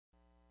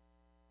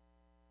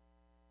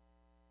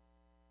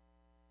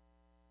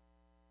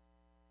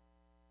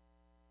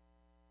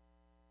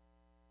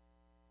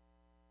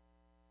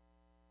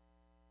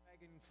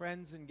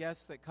friends and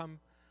guests that come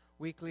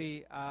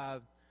weekly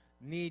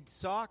need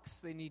socks,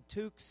 they need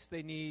toques,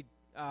 they need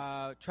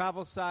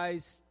travel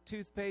size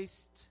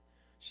toothpaste,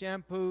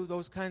 shampoo,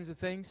 those kinds of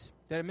things.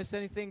 Did I miss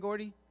anything,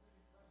 Gordy?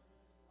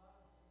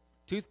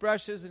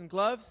 Toothbrushes and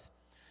gloves.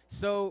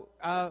 So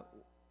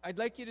I'd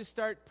like you to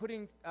start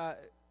putting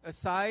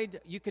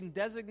aside. You can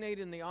designate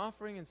in the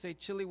offering and say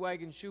Chili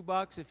Wagon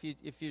Shoebox if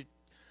you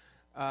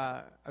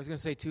I was going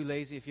to say too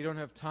lazy, if you don't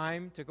have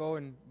time to go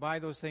and buy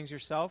those things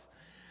yourself.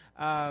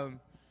 And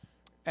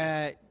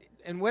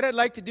what I'd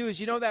like to do is,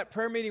 that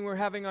prayer meeting we're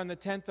having on the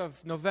 10th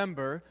of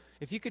November,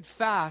 if you could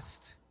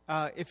fast,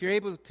 if you're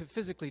able to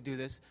physically do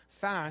this,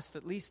 fast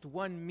at least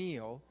one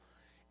meal,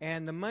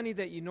 and the money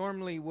that you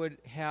normally would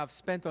have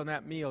spent on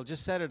that meal,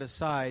 just set it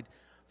aside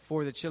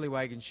for the Chili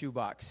Wagon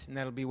Shoebox. And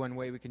that'll be one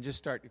way we can just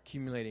start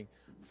accumulating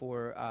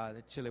for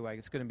the Chili Wagon.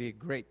 It's going to be a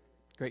great,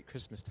 great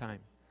Christmas time.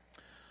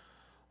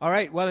 All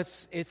right, well,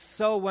 it's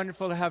so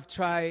wonderful to have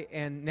Tri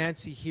and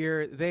Nancy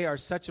here. They are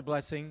such a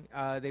blessing.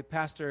 They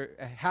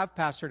have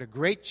pastored a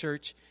great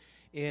church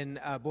in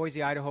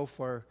Boise, Idaho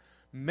for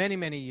many,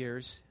 many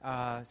years,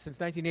 since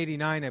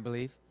 1989, I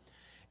believe.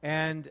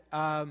 And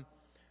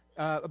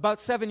about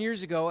 7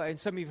 years ago, and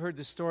some of you have heard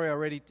this story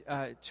already,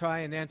 Tri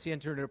and Nancy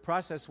entered into a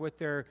process with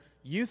their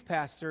youth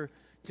pastor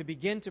to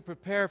begin to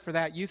prepare for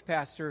that youth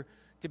pastor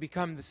to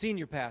become the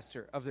senior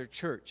pastor of their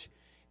church.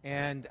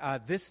 And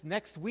this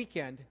next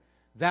weekend,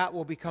 that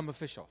will become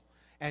official.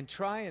 And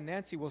Tri and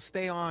Nancy will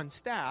stay on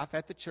staff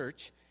at the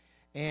church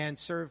and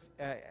serve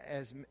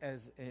as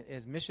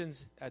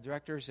missions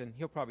directors, and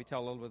he'll probably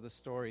tell a little bit of the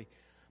story.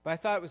 But I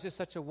thought it was just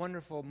such a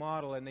wonderful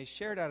model, and they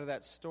shared out of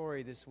that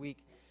story this week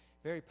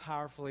very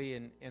powerfully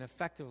and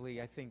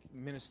effectively, I think,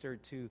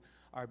 ministered to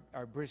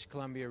our British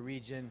Columbia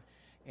region.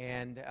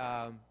 And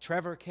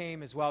Trevor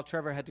came as well.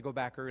 Trevor had to go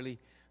back early. It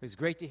was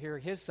great to hear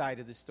his side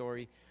of the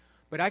story.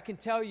 But I can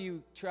tell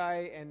you,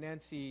 Tri and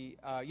Nancy,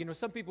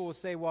 some people will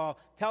say, well,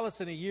 tell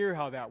us in a year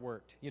how that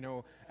worked,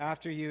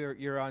 after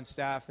you're on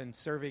staff and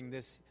serving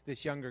this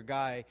younger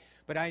guy.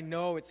 But I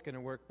know it's going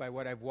to work by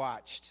what I've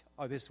watched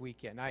this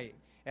weekend.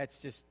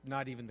 That's just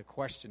not even the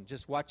question.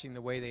 Just watching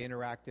the way they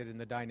interacted and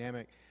the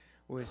dynamic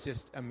was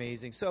just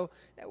amazing. So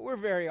we're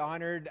very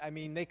honored. I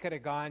mean, they could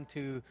have gone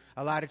to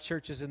a lot of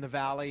churches in the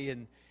valley,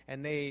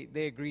 and they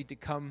agreed to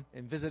come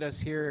and visit us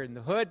here in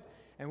the hood.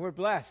 And we're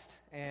blessed.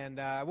 And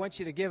I want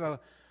you to give a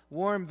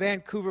warm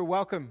Vancouver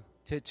welcome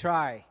to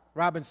Tri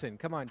Robinson.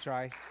 Come on,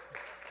 Tri.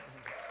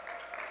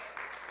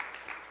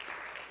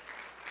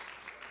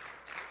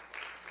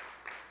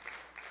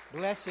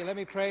 Bless you. Let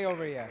me pray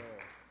over you.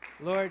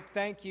 Lord,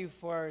 thank you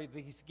for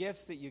these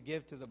gifts that you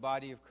give to the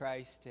body of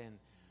Christ. And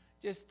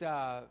just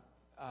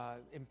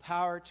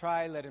empower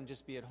Tri. Let him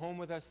just be at home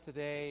with us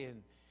today.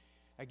 And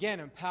again,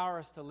 empower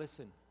us to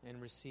listen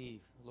and receive,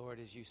 Lord,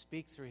 as you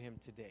speak through him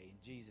today. In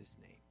Jesus'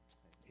 name.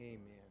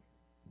 Amen.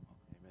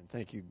 Amen.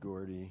 Thank you,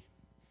 Gordy.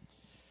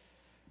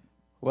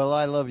 Well,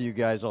 I love you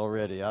guys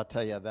already. I'll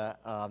tell you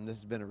that. This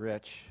has been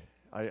rich.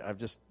 I've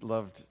just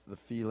loved the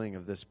feeling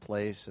of this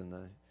place and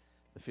the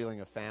feeling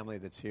of family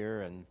that's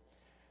here. And,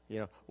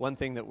 one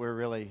thing that we're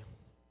really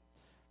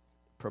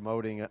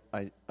promoting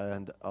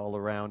and all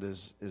around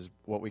is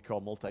what we call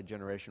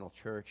multi-generational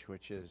church,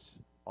 which is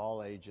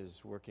all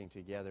ages working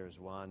together as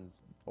one,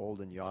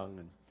 old and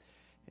young.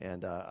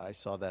 And I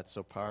saw that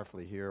so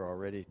powerfully here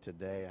already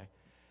today.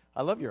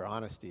 I love your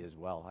honesty as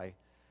well.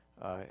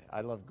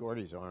 I love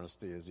Gordy's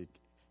honesty as he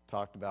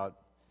talked about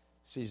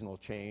seasonal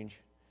change.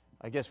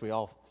 I guess we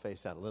all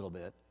face that a little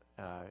bit.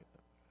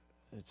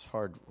 It's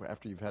hard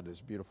after you've had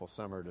this beautiful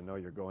summer to know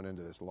you're going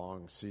into this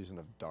long season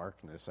of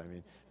darkness. I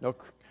mean,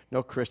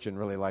 no Christian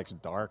really likes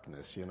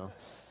darkness,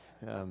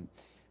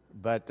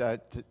 But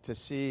to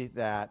see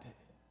that,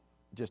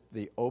 just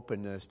the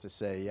openness to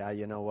say, yeah,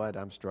 you know what,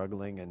 I'm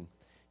struggling, and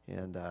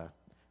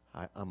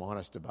I'm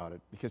honest about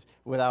it. Because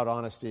without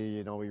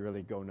honesty, we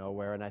really go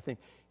nowhere. And I think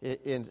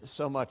in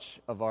so much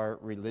of our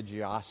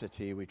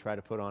religiosity, we try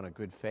to put on a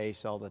good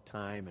face all the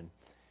time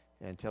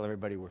and tell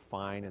everybody we're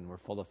fine and we're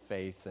full of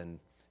faith, and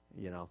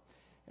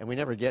we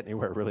never get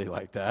anywhere really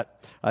like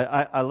that.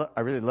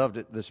 I really loved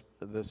it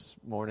this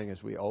morning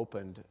as we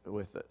opened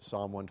with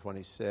Psalm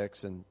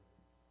 126 and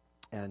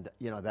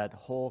that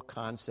whole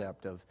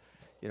concept of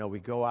we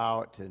go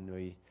out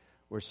and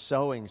we're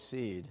sowing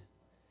seed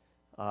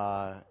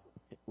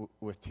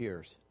with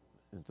tears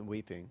and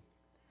weeping,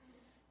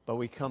 but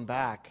we come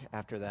back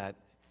after that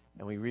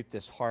and we reap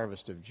this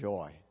harvest of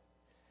joy,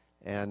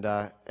 and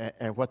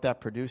what that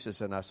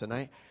produces in us.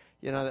 And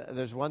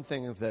there's one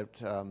thing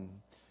that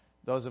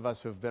those of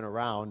us who have been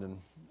around and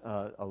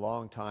a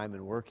long time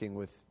and working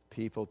with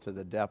people to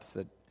the depth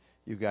that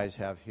you guys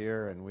have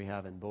here and we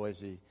have in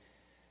Boise,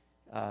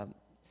 that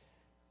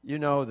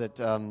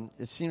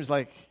it seems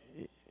like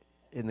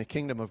in the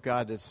kingdom of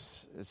God,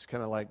 it's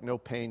kind of like no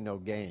pain, no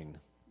gain.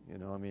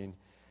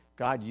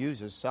 God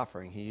uses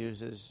suffering. He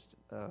uses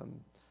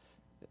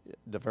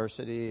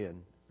diversity,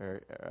 and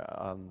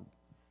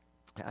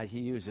He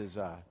uses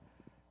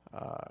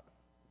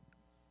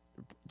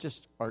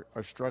just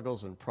our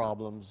struggles and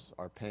problems,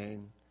 our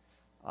pain,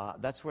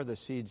 that's where the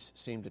seeds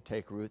seem to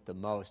take root the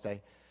most.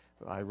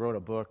 I wrote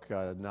a book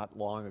not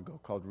long ago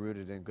called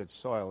Rooted in Good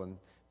Soil, and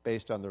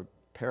based on the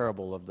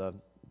parable of the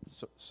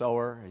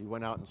sower. He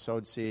went out and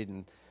sowed seed,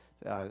 and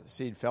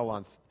seed fell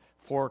on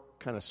four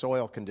kind of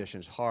soil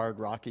conditions: hard,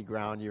 rocky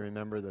ground. You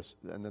remember this,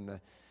 and then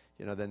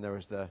then there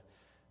was the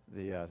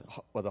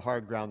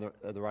hard ground,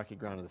 the rocky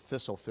ground, and the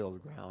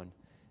thistle-filled ground,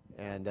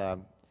 and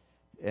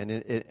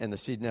the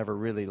seed never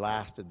really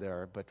lasted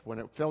there. But when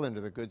it fell into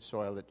the good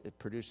soil, it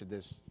produced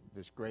this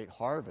great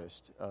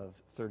harvest of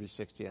 30,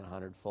 60, and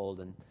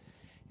 100-fold.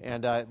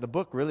 And the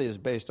book really is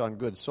based on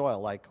good soil.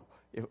 Like,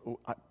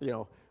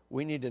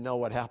 we need to know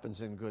what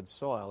happens in good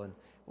soil. And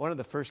one of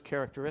the first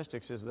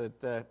characteristics is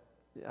that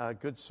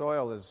good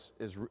soil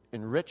is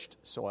enriched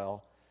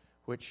soil,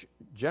 which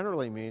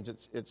generally means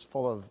it's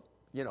full of,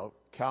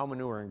 cow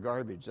manure and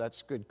garbage.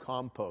 That's good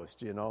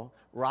compost,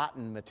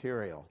 rotten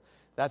material.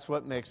 That's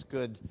what makes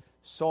good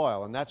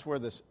soil, and that's where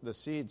the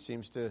seed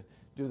seems to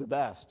do the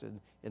best. And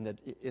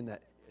in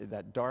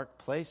that dark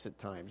place at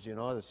times,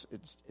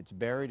 it's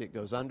buried, it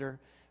goes under.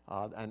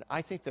 And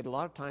I think that a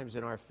lot of times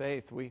in our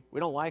faith, we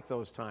don't like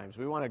those times.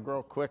 We want to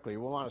grow quickly.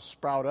 We want to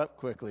sprout up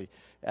quickly,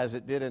 as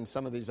it did in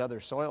some of these other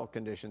soil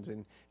conditions,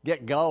 and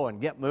get going,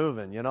 get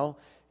moving,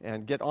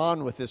 and get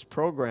on with this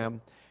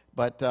program.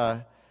 But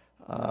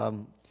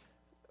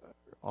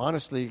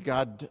honestly,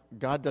 God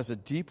does a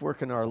deep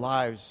work in our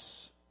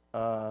lives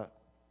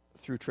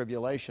through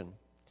tribulation.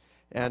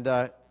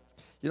 And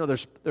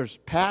there's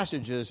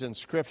passages in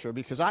Scripture,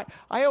 because I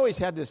always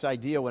had this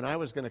idea when I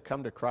was going to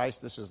come to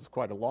Christ. This was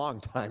quite a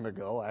long time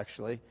ago,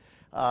 actually,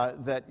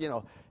 that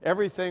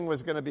everything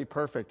was going to be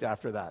perfect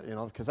after that,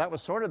 because that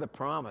was sort of the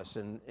promise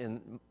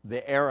in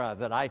the era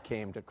that I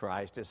came to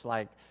Christ. It's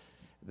like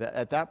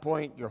at that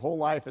point, your whole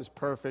life is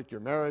perfect,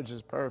 your marriage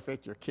is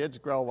perfect, your kids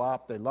grow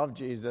up, they love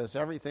Jesus,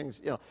 everything's,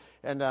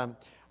 and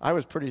I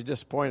was pretty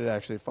disappointed,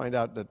 actually, to find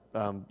out that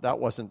that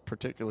wasn't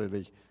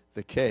particularly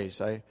the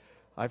case.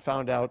 I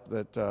found out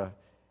that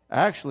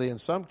actually,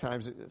 and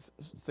sometimes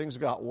things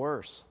got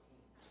worse,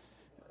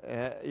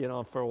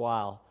 for a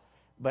while.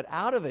 But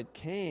out of it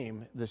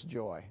came this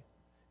joy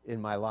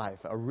in my life,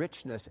 a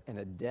richness and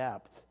a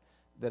depth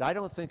that I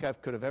don't think I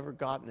could have ever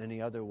gotten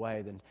any other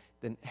way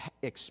than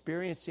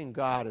experiencing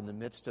God in the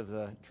midst of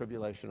the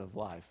tribulation of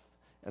life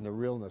and the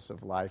realness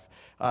of life.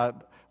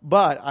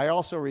 But I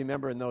also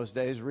remember in those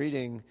days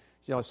reading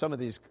some of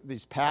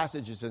these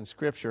passages in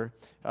Scripture,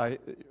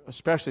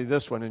 especially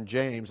this one in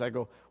James. I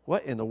go,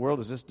 what in the world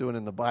is this doing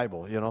in the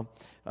Bible?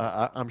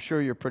 I'm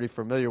sure you're pretty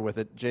familiar with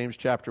it. James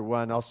chapter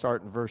 1, I'll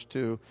start in verse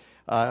 2,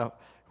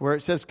 where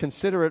it says,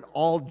 "Consider it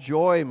all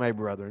joy, my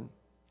brethren,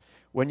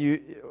 when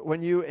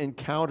you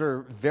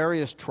encounter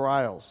various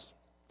trials,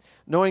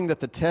 knowing that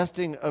the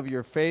testing of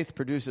your faith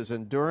produces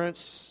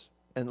endurance,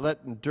 and let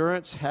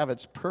endurance have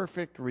its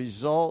perfect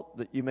result,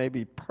 that you may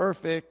be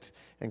perfect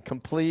and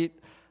complete,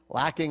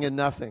 lacking in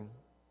nothing.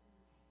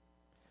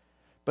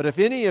 But if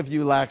any of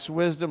you lacks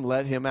wisdom,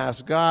 let him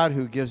ask God,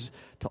 who gives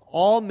to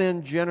all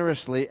men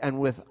generously and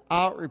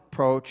without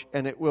reproach,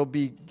 and it will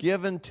be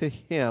given to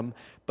him.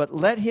 But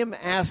let him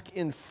ask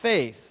in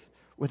faith,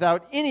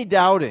 without any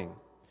doubting.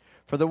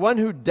 For the one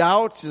who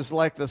doubts is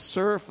like the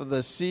surf of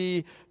the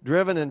sea,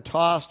 driven and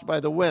tossed by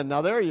the wind."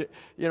 Now there,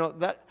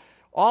 that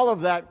all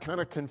of that kind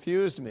of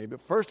confused me.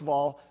 But first of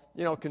all,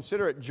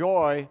 consider it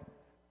joy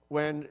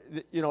when,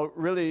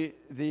 really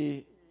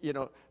the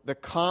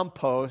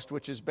compost,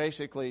 which is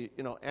basically,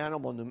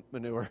 animal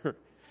manure,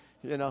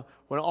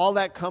 when all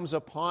that comes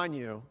upon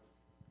you,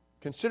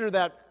 consider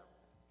that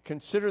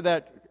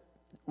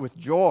with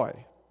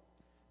joy,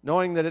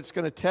 knowing that it's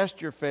going to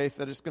test your faith,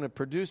 that it's going to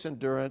produce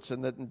endurance,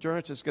 and that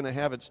endurance is going to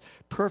have its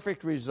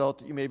perfect result,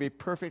 that you may be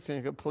perfect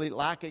and complete,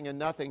 lacking in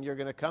nothing. You're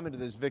going to come into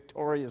this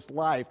victorious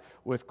life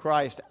with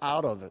Christ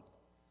out of it.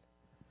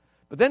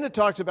 But then it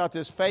talks about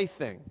this faith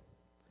thing.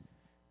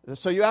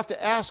 So you have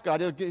to ask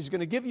God. He's going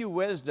to give you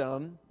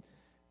wisdom,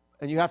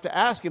 and you have to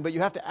ask Him, but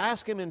you have to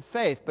ask Him in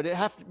faith. But it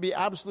has to be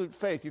absolute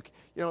faith.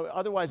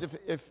 Otherwise,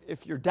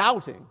 if you're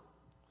doubting,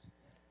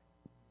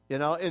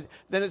 then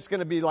it's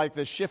going to be like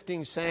the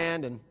shifting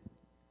sand. And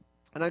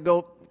I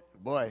go,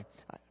 boy,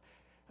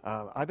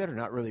 I better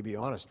not really be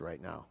honest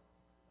right now,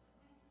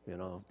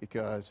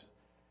 because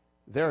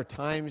there are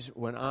times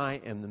when I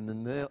am in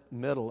the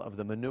middle of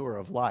the manure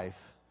of life.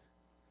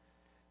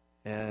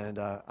 And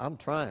I'm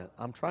trying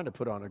to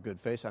put on a good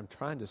face. I'm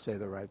trying to say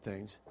the right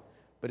things.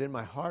 But in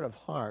my heart of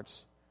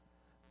hearts,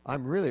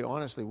 I'm really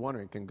honestly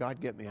wondering, can God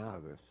get me out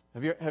of this?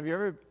 Have you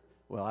ever,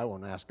 well, I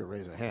won't ask a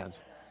raise of hands.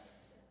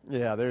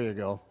 Yeah, there you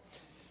go.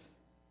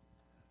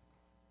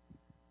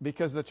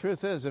 Because the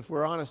truth is, if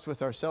we're honest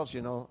with ourselves,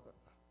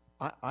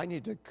 I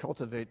need to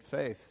cultivate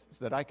faith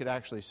so that I could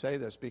actually say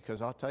this,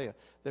 because I'll tell you,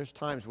 there's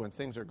times when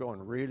things are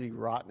going really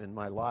rotten in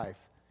my life,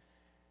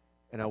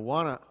 and I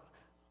want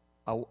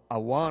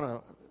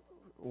to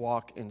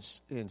walk in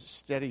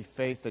steady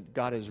faith that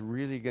God is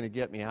really going to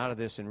get me out of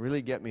this and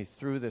really get me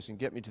through this and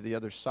get me to the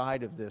other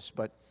side of this.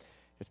 But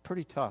it's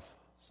pretty tough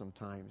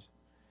sometimes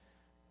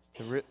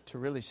to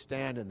really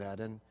stand in that.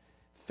 And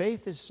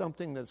faith is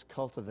something that's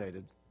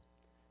cultivated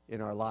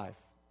in our life.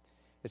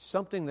 It's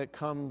something that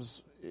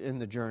comes in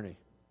the journey.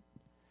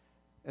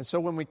 And so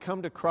when we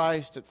come to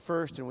Christ at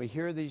first and we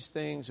hear these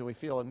things and we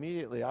feel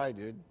immediately, I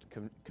did,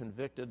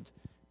 convicted,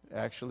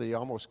 actually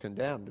almost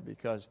condemned,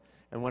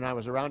 and when I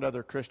was around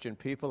other Christian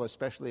people,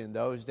 especially in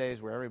those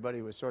days where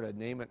everybody was sort of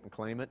name it and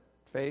claim it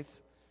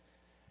faith,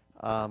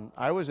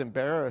 I was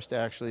embarrassed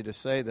actually to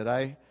say that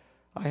I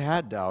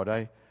had doubt.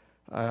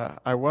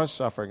 I was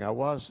suffering. I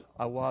was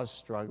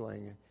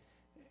struggling.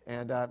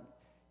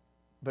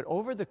 But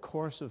over the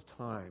course of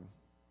time,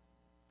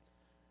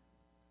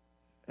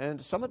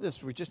 and some of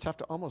this we just have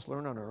to almost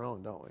learn on our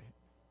own, don't we?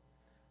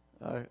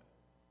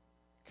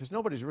 Because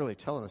nobody's really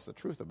telling us the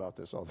truth about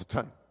this all the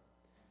time.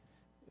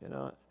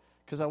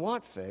 Because I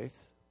want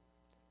faith.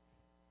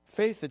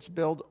 Faith that's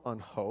built on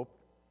hope.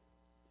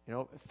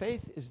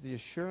 Faith is the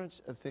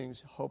assurance of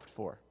things hoped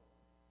for.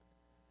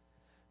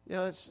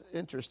 It's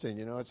interesting.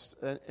 It's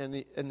and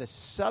the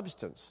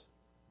substance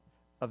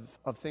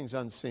of things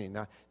unseen.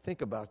 Now,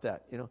 think about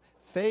that.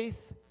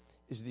 Faith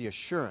is the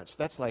assurance.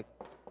 That's like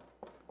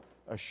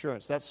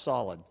assurance. That's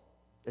solid.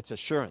 It's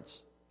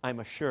assurance. I'm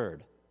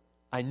assured.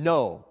 I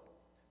know.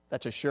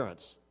 That's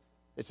assurance.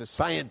 It's a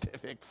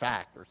scientific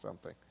fact or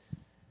something.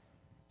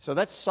 So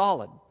that's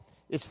solid.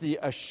 It's the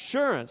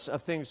assurance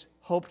of things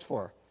hoped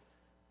for.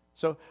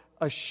 So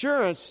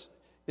assurance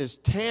is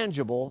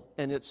tangible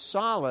and it's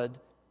solid,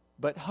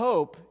 but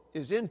hope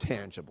is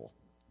intangible.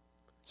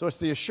 So it's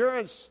the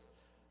assurance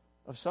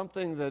of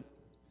something that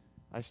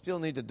I still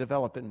need to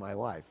develop in my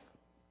life.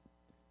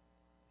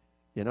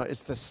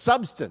 It's the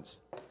substance.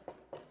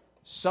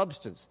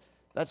 Substance.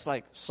 That's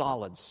like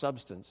solid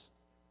substance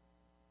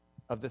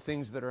of the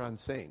things that are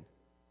unseen.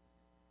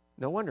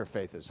 No wonder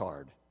faith is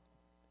hard.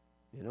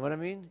 You know what I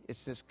mean?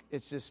 It's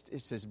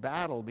this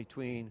battle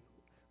between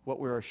what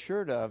we're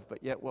assured of,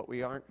 but yet what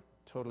we aren't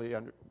totally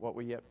what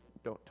we yet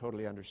don't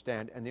totally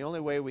understand. And the only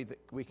way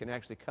we can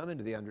actually come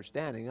into the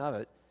understanding of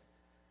it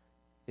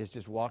is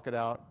just walk it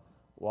out,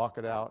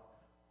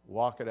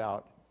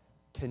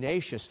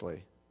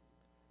 tenaciously,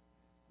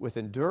 with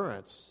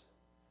endurance,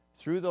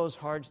 through those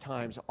hard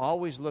times,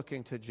 always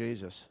looking to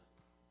Jesus.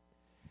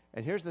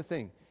 And here's the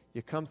thing.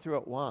 You come through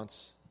it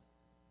once,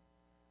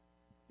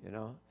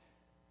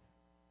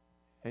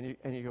 and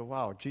you go,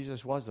 wow,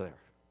 Jesus was there.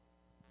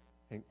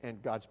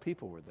 And God's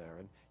people were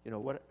there.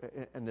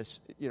 And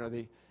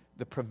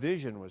the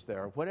provision was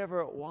there. Whatever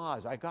it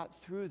was, I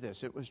got through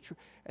this. It was true.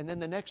 And then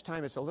the next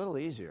time it's a little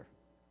easier.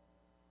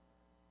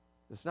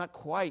 It's not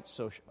quite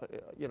so,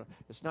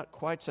 it's not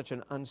quite such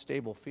an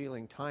unstable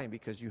feeling time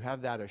because you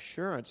have that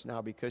assurance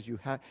now because you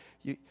have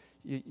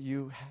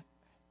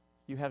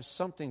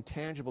something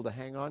tangible to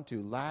hang on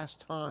to. Last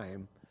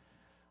time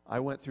I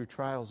went through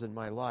trials in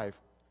my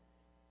life,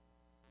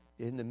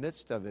 in the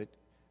midst of it,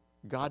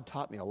 God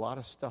taught me a lot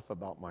of stuff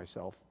about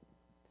myself.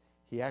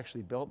 He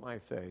actually built my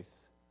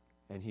faith,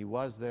 and He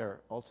was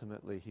there.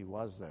 Ultimately, He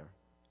was there.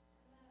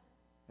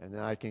 And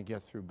then I can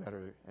get through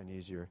better and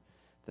easier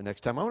the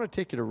next time. I want to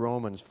take you to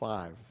Romans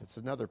 5. It's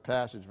another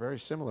passage, very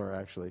similar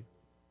actually.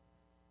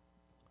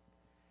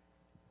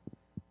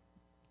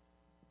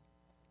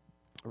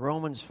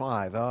 Romans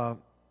 5.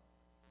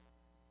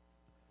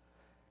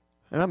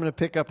 And I'm going to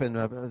pick up in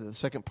the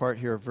second part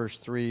here of verse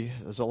 3.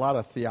 There's a lot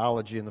of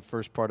theology in the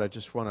first part. I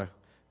just want to,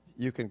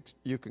 you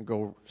can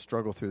go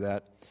struggle through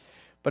that.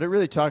 But it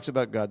really talks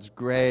about God's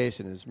grace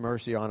and His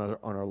mercy on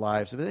our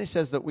lives. And then He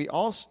says that we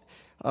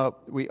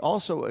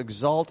also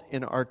exult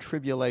in our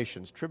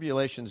tribulations.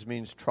 Tribulations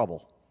means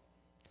trouble.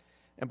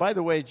 And by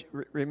the way,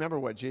 remember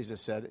what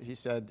Jesus said. He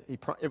said,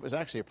 it was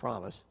actually a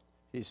promise.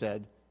 He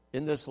said,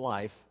 in this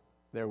life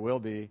there will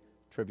be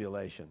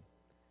tribulation.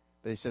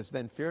 But He says,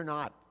 then fear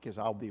not, because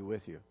I'll be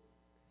with you.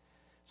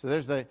 So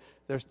there's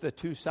the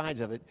two sides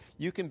of it.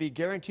 You can be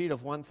guaranteed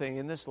of one thing.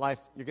 In this life,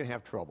 you're going to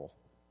have trouble.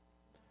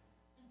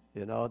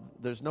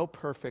 There's no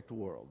perfect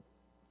world.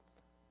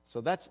 So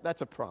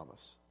that's a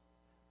promise.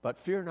 But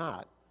fear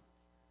not.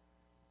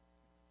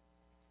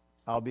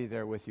 I'll be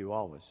there with you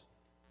always.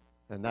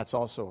 And that's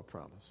also a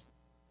promise.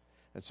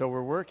 And so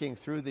we're working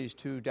through these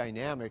two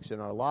dynamics in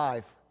our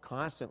life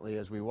constantly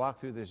as we walk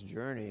through this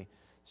journey,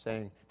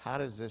 saying, how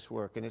does this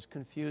work? And it's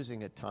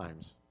confusing at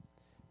times.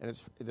 And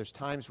there's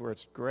times where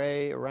it's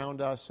gray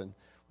around us and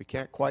we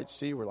can't quite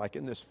see. We're like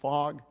in this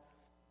fog.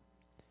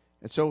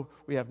 And so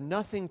we have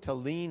nothing to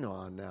lean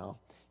on now.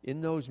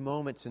 In those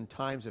moments and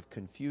times of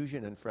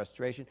confusion and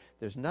frustration,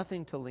 there's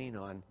nothing to lean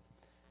on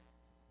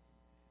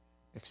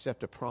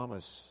except a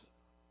promise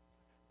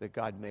that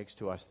God makes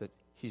to us that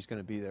He's going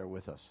to be there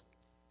with us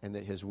and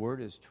that His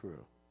word is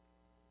true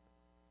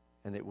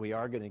and that we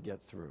are going to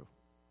get through.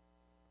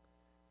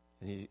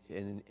 And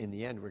in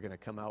the end, we're going to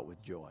come out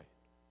with joy,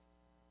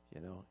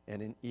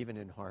 and even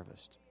in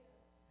harvest.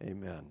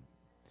 Amen.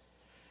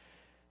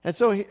 And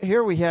so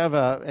here we have,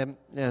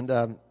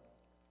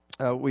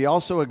 we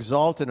also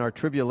exalt in our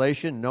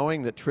tribulation,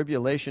 knowing that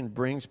tribulation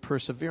brings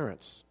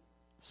perseverance,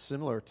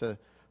 similar to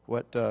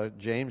what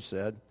James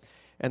said.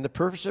 And the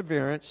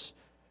perseverance,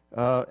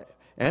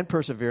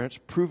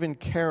 proven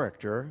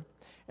character,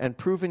 and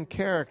proven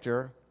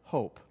character,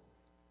 hope.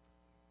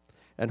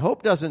 And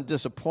hope doesn't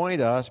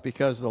disappoint us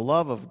because the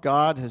love of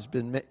God has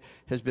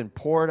been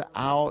poured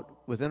out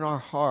within our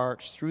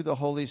hearts through the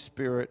Holy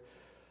Spirit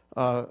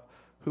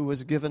who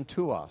was given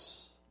to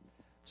us.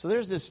 So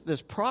there's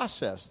this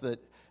process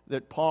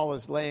that Paul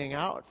is laying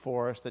out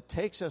for us that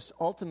takes us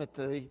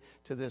ultimately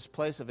to this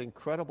place of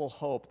incredible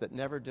hope that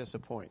never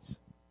disappoints.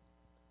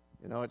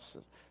 You know, it's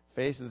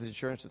faith is the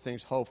assurance of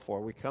things hoped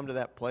for. We come to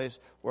that place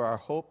where our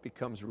hope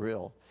becomes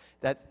real.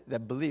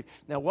 That belief.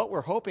 Now, what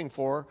we're hoping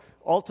for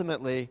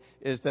ultimately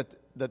is that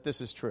this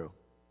is true.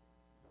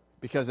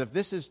 Because if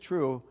this is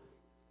true,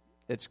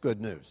 it's good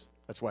news.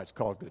 That's why it's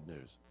called good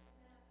news.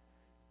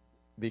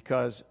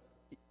 Because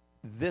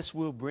this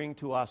will bring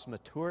to us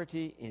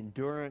maturity,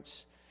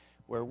 endurance,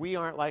 where we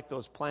aren't like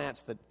those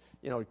plants that,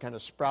 you know, kind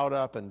of sprout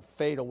up and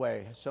fade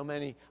away.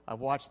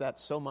 I've watched that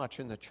so much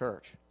in the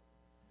church.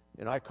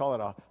 You know, I call it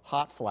a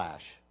hot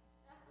flash.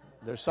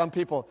 There's some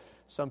people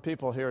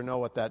here know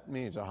what that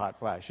means, a hot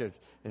flash,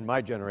 in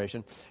my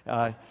generation.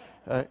 But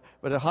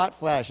a hot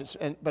flash,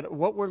 but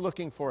what we're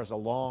looking for is a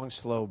long,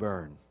 slow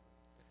burn.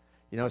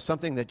 You know,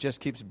 something that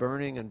just keeps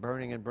burning and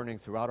burning and burning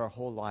throughout our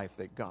whole life.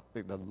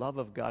 The love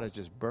of God is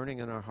just burning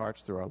in our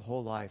hearts through our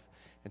whole life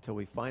until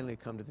we finally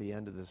come to the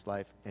end of this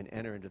life and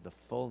enter into the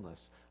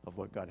fullness of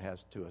what God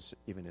has to us,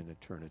 even in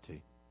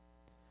eternity.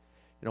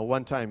 You know,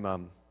 one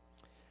time,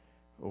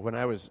 when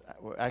I was,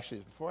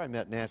 actually, before I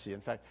met Nancy,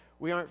 in fact,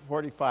 we aren't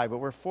 45, but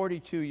we're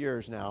 42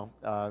 years now.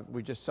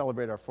 We just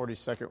celebrated our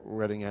 42nd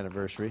wedding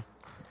anniversary.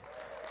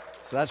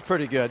 So that's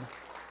pretty good.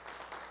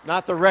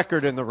 Not the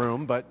record in the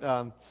room, but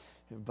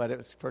it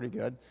was pretty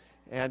good.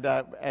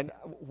 And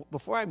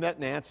before I met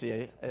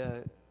Nancy,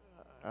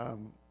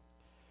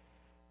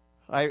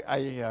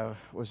 I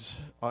was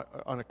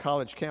on a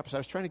college campus. I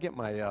was trying to get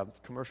my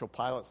commercial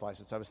pilot's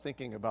license. I was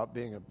thinking about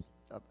being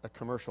a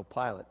commercial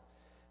pilot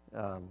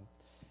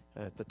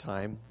at the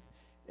time.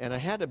 And I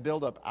had to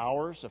build up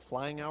hours of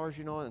flying hours,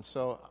 you know, and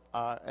so,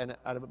 but I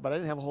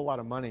didn't have a whole lot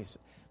of money.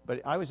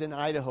 But I was in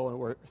Idaho,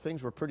 where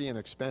things were pretty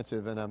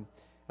inexpensive, and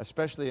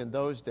especially in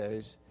those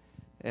days.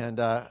 And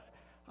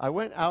I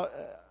went out.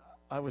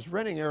 I was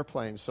renting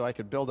airplanes so I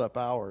could build up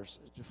hours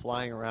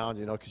flying around,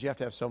 you know, because you have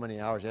to have so many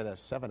hours. You had to have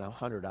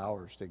 700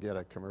 hours to get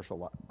a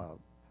commercial.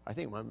 I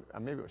think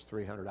maybe it was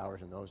 300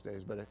 hours in those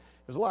days, but it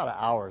was a lot of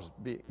hours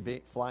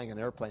flying an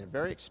airplane.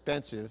 Very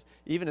expensive,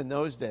 even in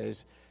those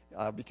days.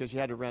 Because you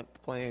had to rent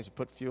planes and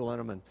put fuel in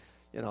them, and,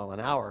 you know,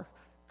 an hour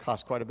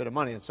cost quite a bit of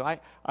money. And so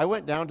I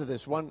went down to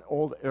this one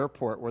old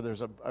airport where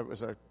it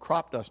was a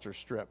crop duster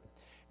strip,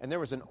 and there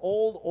was an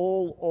old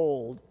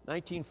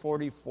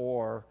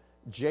 1944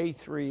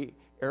 J3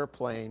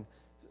 airplane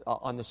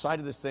on the side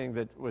of this thing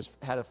that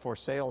had a for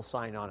sale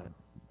sign on it.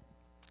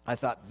 I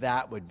thought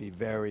that would be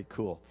very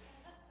cool.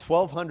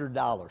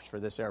 $1,200 for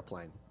this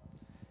airplane.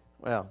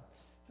 Well,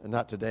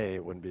 not today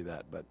it wouldn't be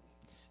that, but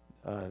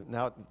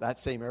now that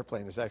same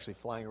airplane is actually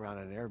flying around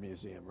in an air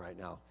museum right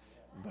now,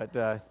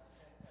 but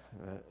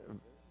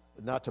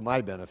not to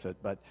my benefit.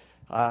 But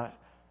as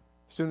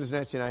soon as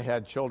Nancy and I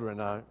had children,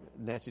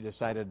 Nancy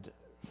decided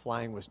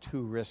flying was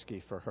too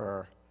risky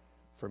for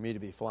me to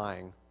be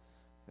flying,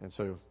 and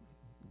so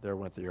there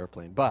went the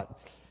airplane. But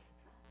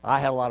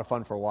I had a lot of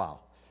fun for a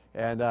while,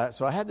 and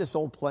so I had this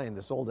old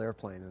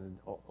airplane, an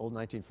old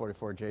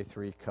 1944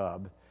 J3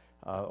 Cub.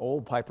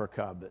 Old Piper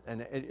Cub,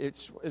 and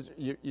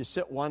you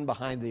sit one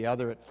behind the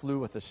other. It flew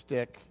with a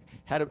stick.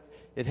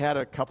 It had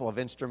a couple of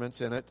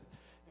instruments in it,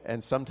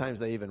 and sometimes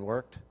they even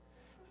worked,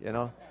 you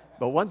know.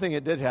 But one thing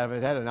it did have,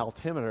 it had an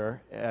altimeter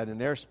and an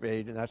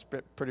airspeed, and that's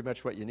pretty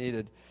much what you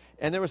needed.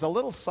 And there was a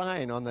little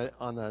sign on the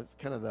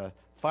kind of the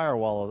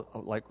firewall,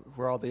 like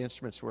where all the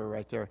instruments were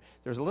right there.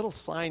 There's a little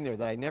sign there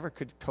that I never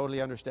could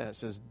totally understand. It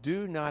says,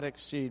 "Do not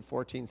exceed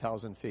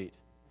 14,000 feet."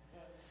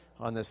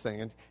 On this thing.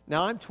 And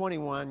now I'm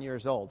 21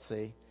 years old,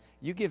 see?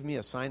 You give me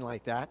a sign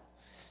like that,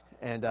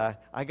 and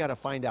I got to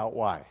find out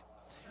why.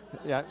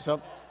 Yeah,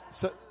 so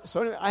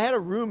anyway, I had a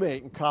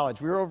roommate in college.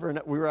 We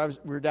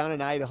were down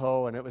in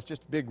Idaho, and it was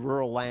just big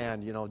rural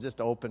land, you know, just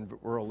open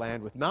rural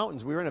land with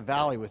mountains. We were in a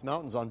valley with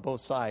mountains on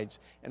both sides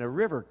and a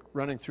river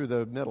running through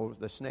the middle,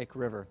 the Snake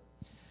River.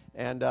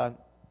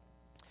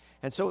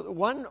 And so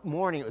one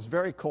morning, it was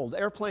very cold.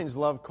 Airplanes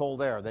love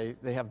cold air.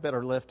 They have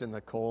better lift in the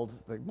cold.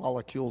 The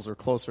molecules are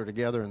closer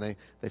together, and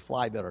they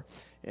fly better,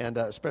 and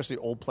especially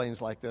old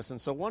planes like this.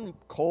 And so one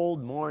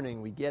cold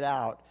morning, we get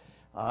out,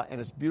 and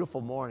it's a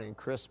beautiful morning,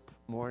 crisp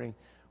morning.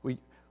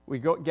 We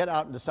get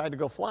out and decide to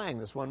go flying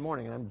this one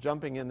morning, and I'm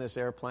jumping in this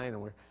airplane,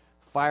 and we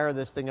fire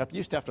this thing up. You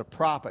used to have to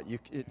prop it.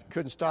 It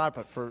couldn't stop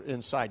it for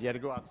inside. You had to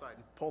go outside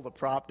and pull the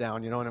prop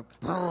down, you know,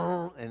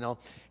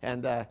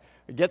 and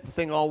we get the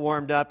thing all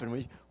warmed up,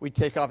 and we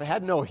take off. It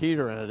had no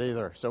heater in it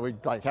either, so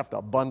we'd like have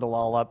to bundle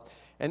all up.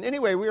 And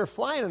anyway, we were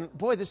flying, and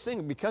boy, this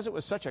thing, because it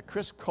was such a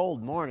crisp,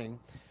 cold morning,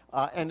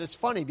 and it's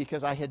funny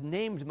because I had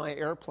named my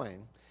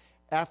airplane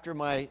after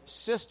my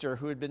sister,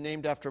 who had been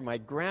named after my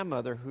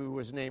grandmother, who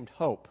was named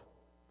Hope.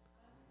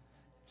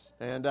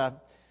 And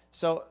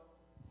so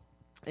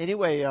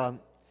anyway,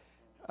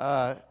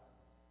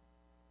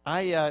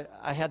 I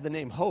had the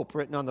name Hope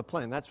written on the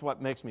plane. That's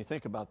what makes me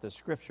think about this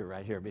scripture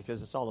right here,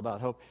 because it's all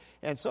about hope.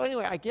 And so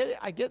anyway, I get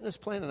in this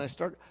plane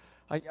and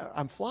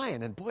I'm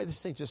flying, and boy,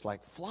 this thing's just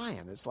like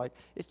flying. It's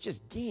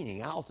just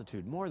gaining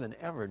altitude more than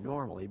ever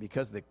normally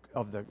because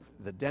of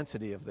the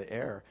density of the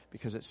air,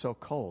 because it's so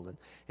cold,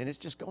 and it's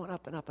just going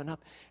up and up and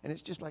up, and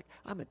it's just like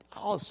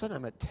all of a sudden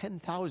I'm at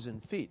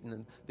 10,000 feet,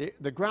 and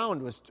the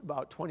ground was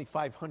about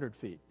 2,500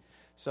 feet.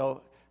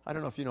 So I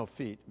don't know if you know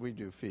feet. We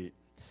do feet.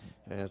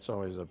 And it's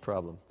always a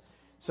problem.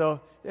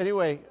 So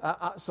anyway,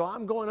 so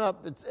I'm going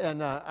up,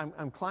 and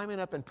I'm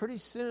climbing up, and pretty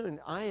soon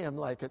I am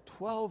like at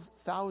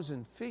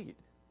 12,000 feet.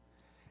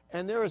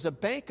 And there is a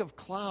bank of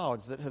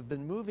clouds that have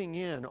been moving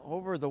in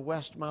over the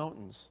West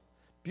Mountains.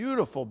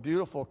 Beautiful,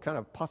 beautiful kind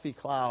of puffy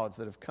clouds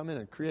that have come in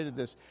and created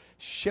this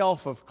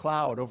shelf of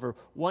cloud over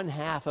one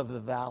half of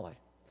the valley.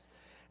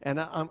 And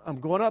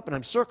I'm going up, and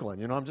I'm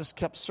circling. I'm just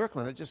kept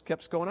circling. It just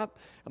kept going up.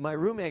 And my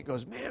roommate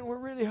goes, "Man, we're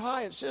really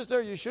high. It says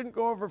there you shouldn't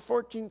go over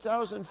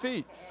 14,000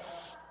 feet.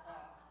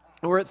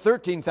 And we're at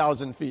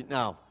 13,000 feet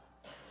now."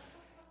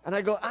 And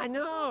I go, "I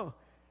know.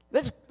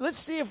 Let's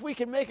see if we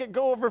can make it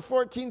go over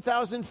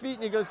 14,000 feet."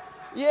 And he goes,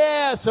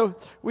 "Yeah." So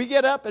we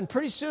get up, and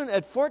pretty soon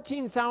at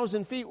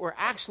 14,000 feet, we're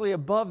actually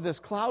above this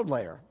cloud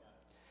layer.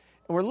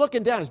 And we're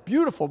looking down. It's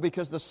beautiful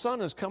because the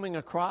sun is coming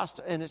across,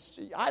 and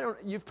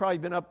you've probably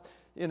been up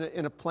in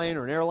a plane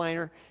or an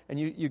airliner, and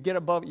you get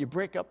above, you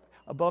break up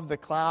above the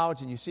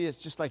clouds, and you see it's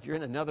just like you're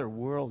in another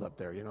world up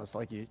there. It's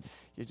like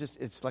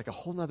it's like a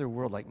whole other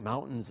world, like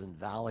mountains and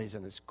valleys,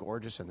 and it's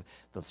gorgeous, and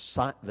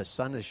the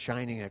sun is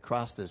shining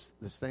across this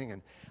thing.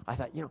 And I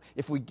thought,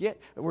 if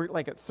we're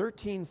like at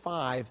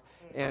 13.5,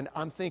 and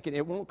I'm thinking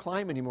it won't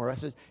climb anymore. I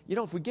said,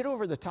 if we get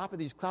over the top of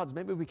these clouds,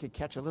 maybe we could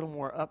catch a little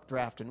more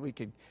updraft, and we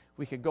could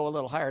go a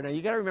little higher. Now,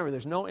 you got to remember,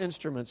 there's no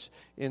instruments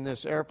in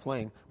this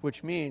airplane,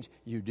 which means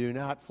you do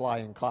not fly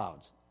in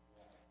clouds.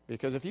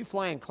 Because if you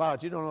fly in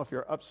clouds, you don't know if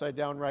you're upside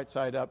down, right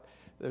side up.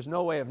 There's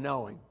no way of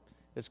knowing.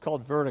 It's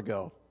called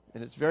vertigo,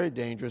 and it's very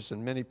dangerous,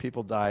 and many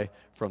people die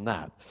from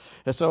that.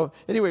 And so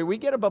anyway, we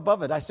get up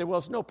above it. I said, well,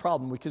 it's no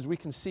problem because we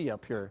can see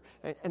up here.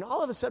 And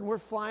all of a sudden, we're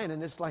flying,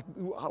 and it's like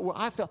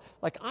I feel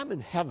like I'm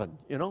in heaven,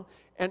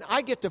 And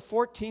I get to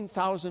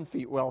 14,000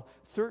 feet, well,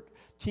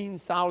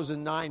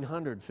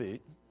 13,900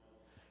 feet.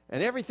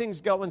 And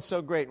everything's going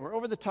so great. And we're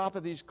over the top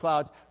of these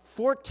clouds,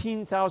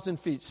 14,000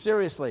 feet.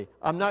 Seriously,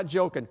 I'm not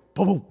joking.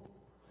 Boom, boom.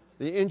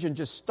 The engine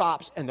just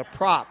stops, and the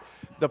prop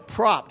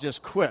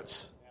just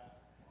quits.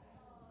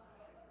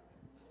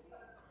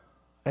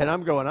 And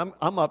I'm going,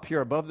 I'm up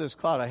here above this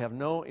cloud. I have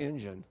no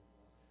engine.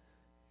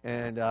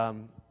 And I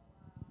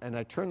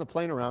turn the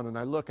plane around, and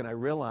I look, and I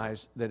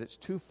realize that it's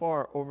too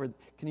far over.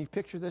 Can you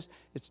picture this?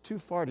 It's too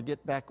far to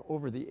get back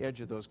over the edge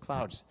of those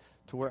clouds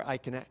to where I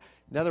can.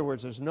 In other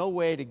words, there's no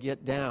way to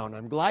get down.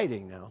 I'm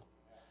gliding now,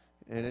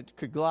 and it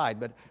could glide,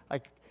 but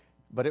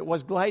it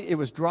was glide. It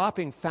was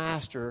dropping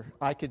faster.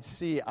 I could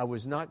see I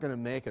was not going to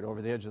make it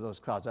over the edge of those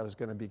clouds. I was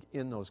going to be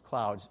in those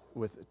clouds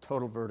with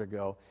total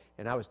vertigo,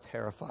 and I was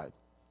terrified.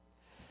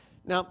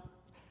 Now,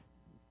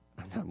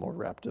 I'm more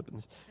wrapped up in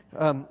this.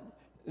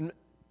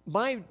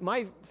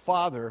 My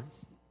father,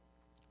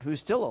 who's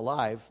still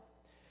alive,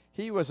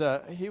 he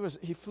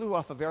flew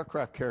off of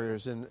aircraft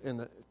carriers in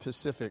the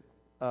Pacific.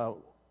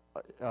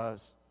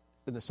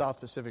 In the South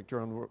Pacific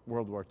during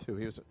World War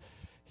II.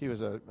 He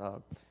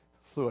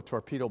flew a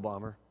torpedo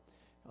bomber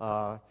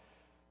out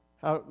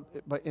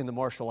in the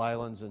Marshall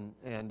Islands,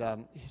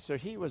 so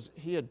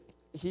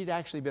he'd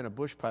actually been a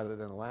bush pilot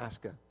in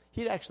Alaska.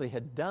 He'd actually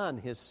had done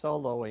his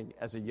soloing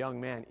as a young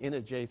man in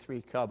a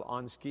J3 Cub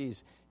on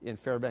skis in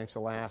Fairbanks,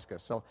 Alaska.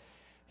 So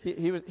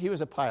he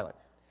was a pilot,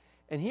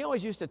 and he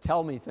always used to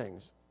tell me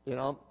things,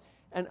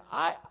 and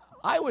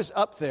I was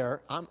up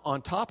there, I'm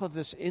on top of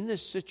this, in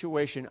this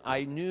situation.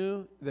 I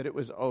knew that it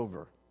was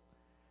over.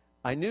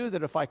 I knew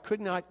that if I could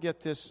not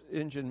get this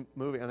engine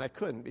moving, and I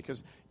couldn't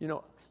because,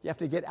 you have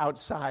to get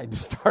outside to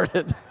start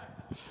it.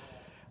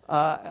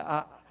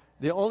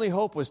 The only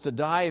hope was to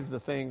dive the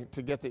thing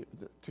to get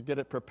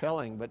it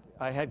propelling, but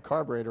I had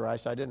carburetor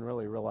ice. I didn't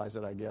really realize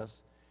it, I guess.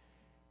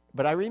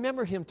 But I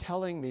remember him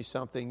telling me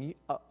something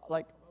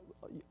like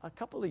a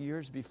couple of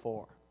years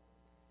before,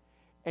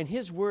 and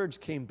his words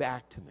came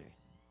back to me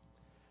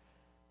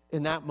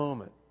in that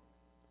moment.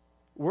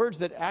 Words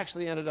that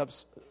actually ended up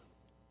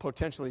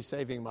potentially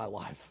saving my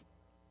life.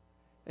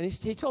 And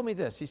he told me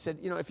this. He said,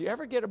 if you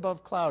ever get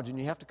above clouds and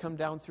you have to come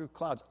down through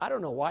clouds, I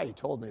don't know why he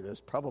told me this,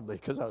 probably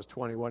because I was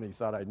 21, he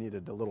thought I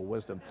needed a little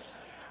wisdom.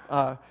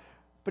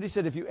 But he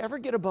said, if you ever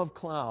get above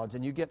clouds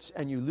and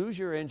you lose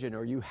your engine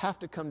or you have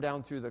to come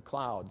down through the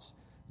clouds,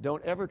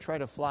 don't ever try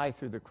to fly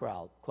through the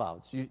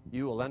clouds.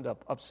 You will end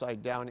up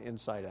upside down,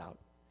 inside out.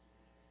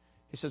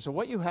 He said, so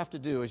what you have to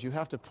do is you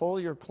have to pull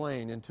your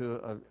plane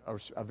into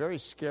a very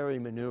scary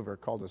maneuver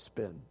called a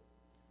spin.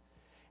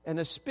 And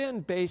a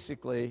spin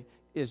basically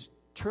is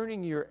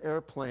turning your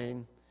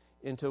airplane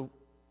into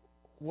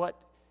what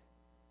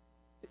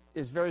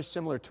is very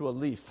similar to a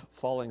leaf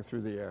falling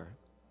through the air.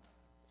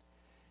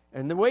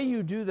 And the way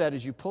you do that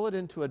is you pull it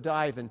into a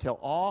dive until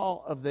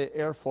all of the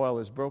airfoil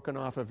is broken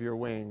off of your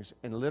wings,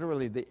 and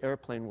literally the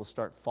airplane will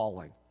start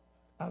falling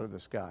out of the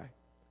sky.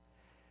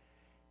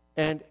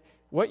 And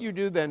what you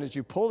do then is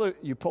you pull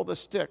the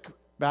stick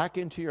back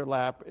into your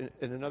lap.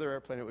 In another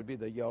airplane, it would be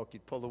the yoke.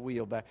 You'd pull the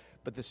wheel back.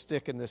 But the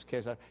stick in this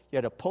case, you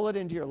had to pull it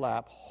into your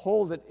lap,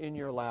 hold it in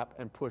your lap,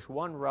 and push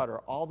one rudder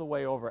all the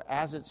way over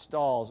as it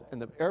stalls, and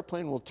the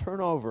airplane will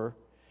turn over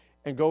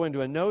and go into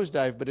a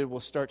nosedive, but it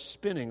will start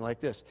spinning like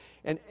this.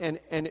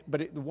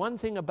 The one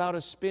thing about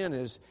a spin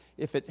is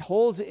if it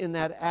holds in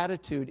that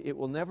attitude, it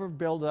will never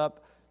build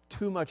up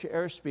too much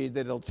airspeed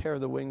that it'll tear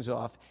the wings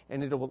off,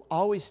 and it will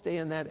always stay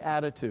in that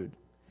attitude.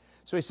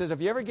 So he says,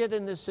 if you ever get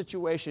in this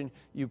situation,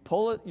 you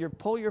pull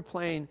your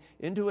plane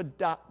into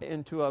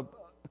a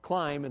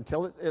climb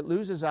until it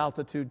loses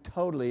altitude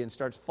totally and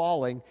starts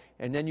falling,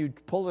 and then you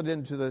pull it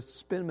into the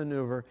spin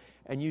maneuver,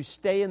 and you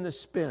stay in the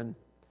spin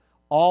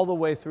all the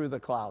way through the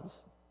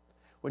clouds.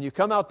 When you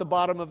come out the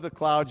bottom of the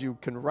clouds, you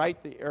can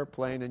right the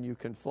airplane and you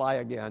can fly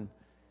again.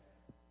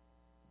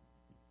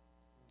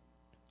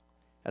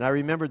 And I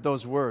remembered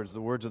those words, the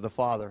words of the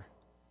Father.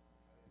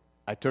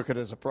 I took it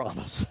as a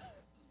promise.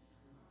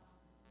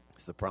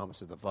 It's the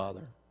promise of the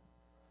Father.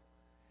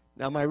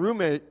 Now, my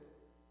roommate,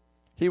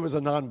 he was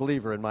a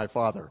non-believer in my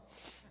father.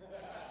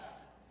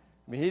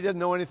 I mean, he didn't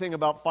know anything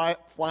about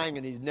flying,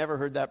 and he'd never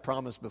heard that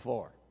promise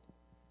before.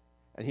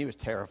 And he was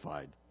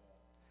terrified,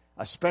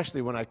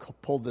 especially when I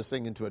pulled this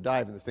thing into a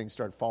dive and the thing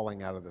started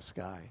falling out of the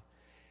sky.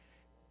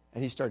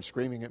 And he started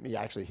screaming at me,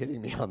 actually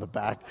hitting me on the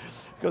back.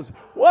 He goes,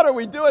 what are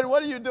we doing?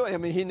 What are you doing? I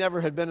mean, he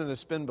never had been in a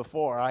spin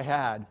before. I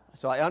had.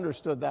 So I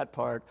understood that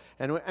part.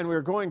 And we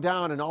were going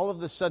down, and all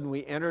of a sudden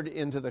we entered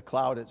into the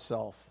cloud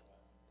itself.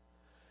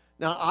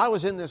 Now, I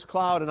was in this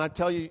cloud, and I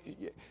tell you,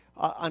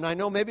 and I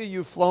know maybe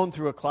you've flown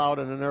through a cloud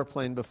in an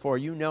airplane before.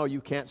 You know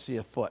you can't see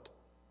a foot.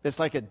 It's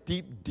like a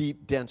deep,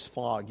 deep, dense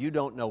fog. You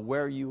don't know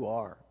where you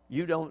are.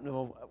 You don't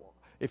know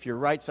if you're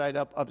right side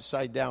up,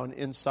 upside down,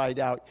 inside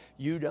out.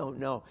 You don't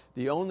know.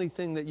 The only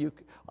thing that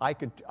I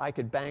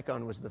could bank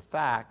on was the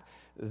fact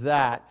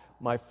that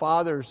my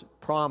Father's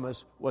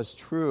promise was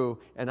true,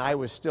 and I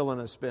was still in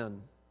a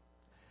spin.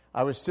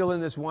 I was still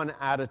in this one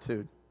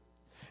attitude.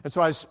 And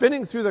so I was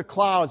spinning through the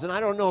clouds, and I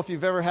don't know if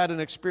you've ever had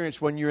an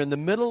experience when you're in the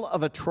middle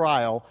of a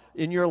trial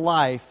in your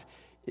life,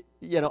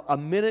 a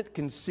minute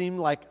can seem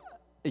like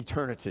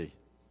eternity.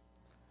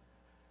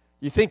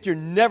 You think you're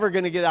never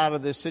going to get out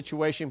of this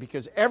situation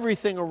because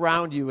everything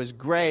around you is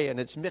gray and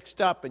it's mixed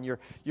up and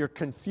you're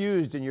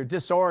confused and you're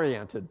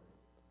disoriented.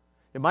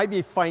 It might be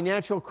a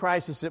financial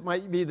crisis. It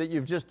might be that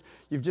you've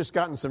just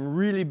gotten some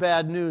really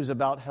bad news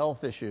about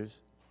health issues.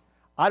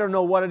 I don't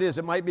know what it is.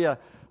 It might be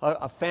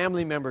a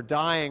family member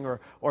dying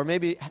or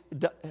maybe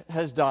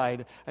has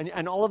died.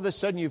 And all of a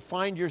sudden you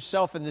find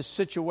yourself in this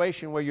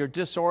situation where you're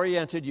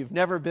disoriented. You've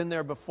never been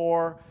there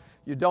before.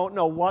 You don't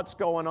know what's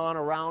going on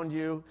around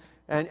you.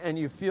 And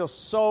you feel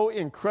so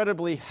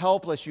incredibly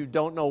helpless, you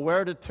don't know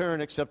where to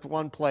turn except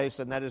one place,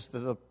 and that is to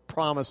the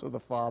promise of the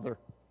Father.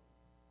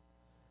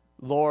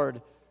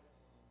 Lord,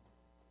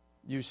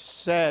 you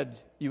said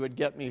you would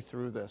get me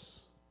through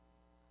this.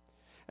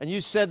 And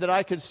you said that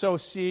I could sow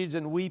seeds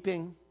in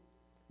weeping,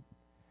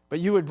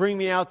 but you would bring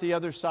me out the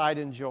other side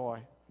in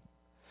joy.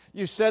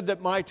 You said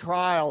that my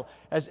trial,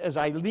 as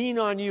I lean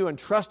on you and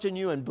trust in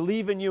you and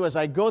believe in you as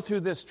I go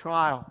through this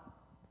trial,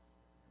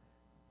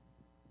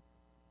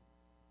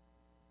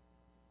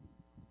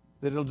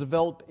 that it'll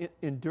develop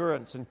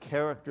endurance and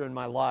character in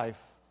my life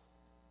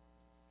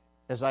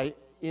as I,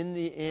 in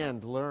the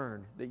end,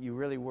 learn that you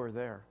really were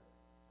there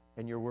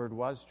and your word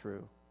was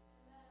true.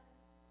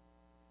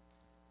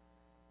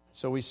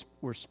 So we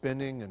were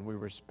spinning and we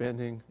were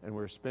spinning and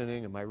we were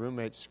spinning, and my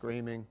roommate's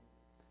screaming,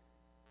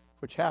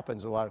 which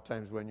happens a lot of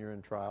times when you're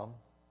in trial.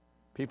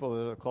 People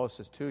that are the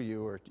closest to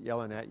you are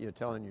yelling at you,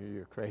 telling you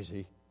you're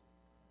crazy.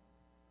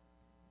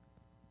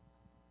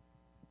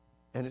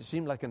 And it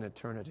seemed like an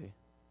eternity.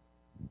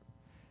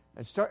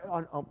 And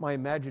my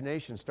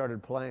imagination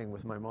started playing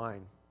with my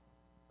mind.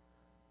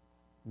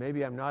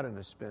 Maybe I'm not in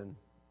a spin.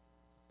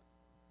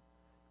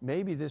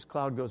 Maybe this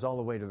cloud goes all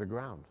the way to the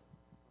ground.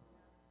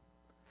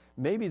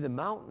 Maybe the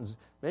mountains,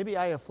 maybe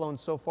I have flown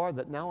so far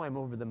that now I'm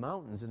over the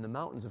mountains and the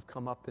mountains have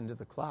come up into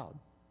the cloud.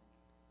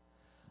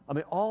 I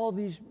mean, all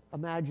these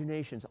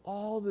imaginations,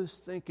 all this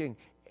thinking,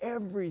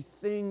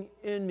 everything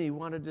in me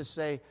wanted to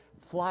say,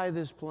 fly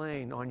this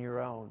plane on your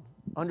own,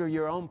 under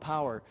your own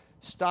power.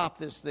 Stop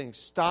this thing.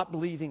 Stop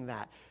believing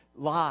that.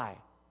 Lie.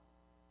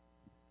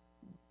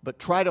 But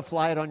try to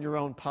fly it on your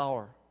own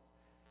power.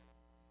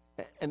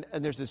 And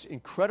there's this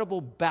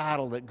incredible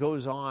battle that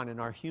goes on in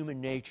our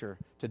human nature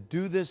to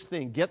do this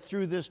thing, get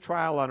through this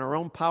trial on our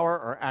own power,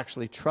 or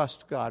actually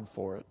trust God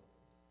for it.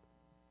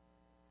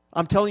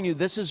 I'm telling you,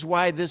 this is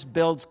why this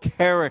builds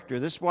character.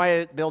 This is why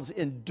it builds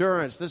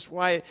endurance. This is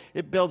why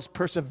it builds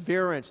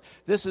perseverance.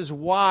 This is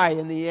why,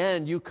 in the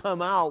end, you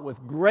come out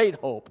with great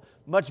hope,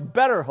 much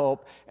better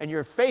hope, and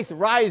your faith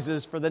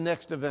rises for the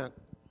next event.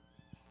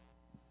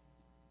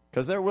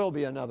 Because there will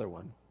be another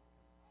one.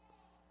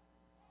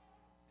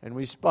 And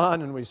we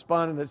spun,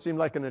 and it seemed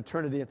like an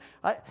eternity.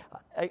 And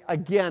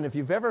again, if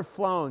you've ever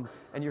flown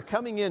and you're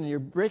coming in and you're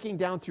breaking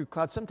down through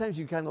clouds, sometimes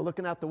you're kind of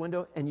looking out the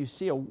window and you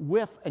see a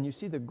whiff and you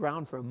see the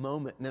ground for a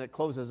moment and then it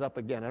closes up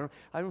again. I don't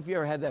know if you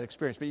ever had that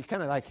experience, but you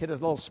kind of like hit a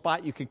little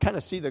spot, you can kind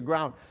of see the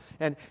ground.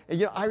 And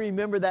I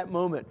remember that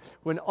moment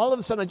when all of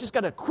a sudden I just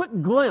got a quick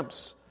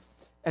glimpse.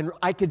 And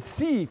I could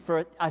see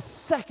for a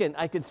second,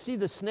 I could see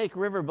the Snake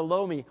River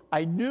below me.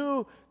 I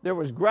knew there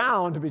was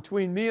ground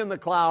between me and the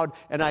cloud,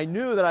 and I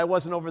knew that I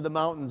wasn't over the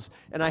mountains.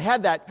 And I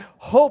had that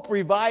hope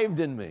revived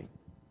in me.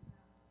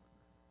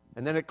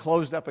 And then it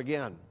closed up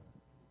again.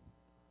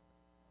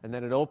 And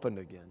then it opened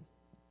again.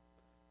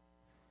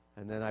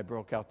 And then I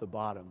broke out the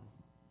bottom.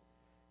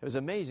 It was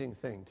an amazing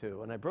thing,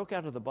 too. When I broke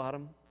out of the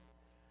bottom,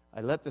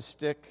 I let the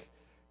stick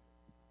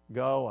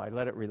go. I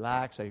let it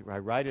relax. I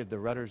righted the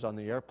rudders on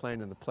the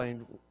airplane, and the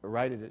plane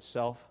righted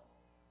itself.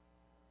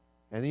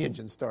 And the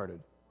engine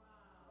started.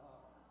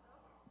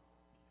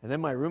 And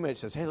then my roommate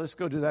says, "Hey, let's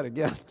go do that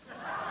again."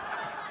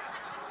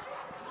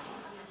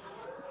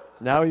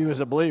 Now he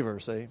was a believer,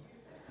 see?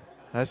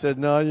 I said,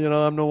 "No, I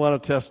don't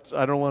want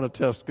to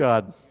test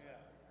God."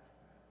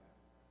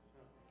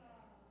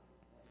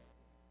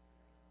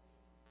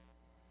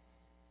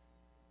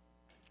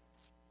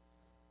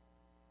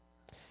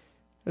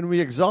 And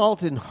we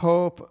exalt in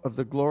hope of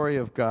the glory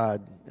of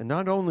God. And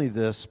not only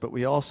this, but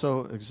we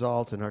also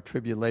exalt in our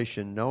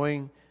tribulation,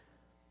 knowing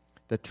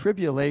that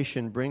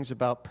tribulation brings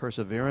about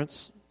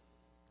perseverance,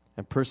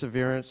 and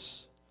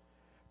perseverance,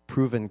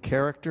 proven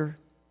character,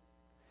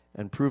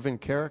 and proven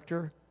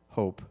character,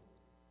 hope.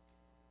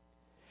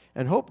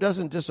 And hope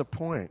doesn't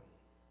disappoint,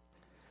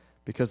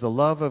 because the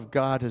love of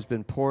God has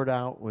been poured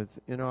out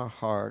within our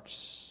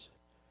hearts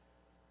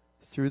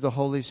through the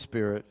Holy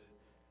Spirit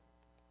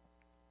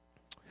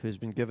who has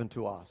been given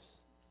to us.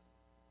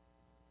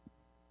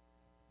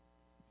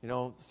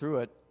 Through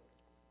it,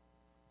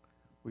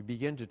 we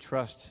begin to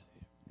trust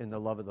in the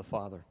love of the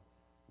Father.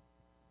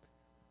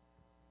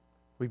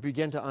 We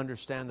begin to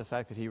understand the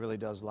fact that He really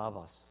does love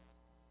us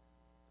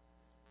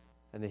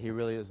and that He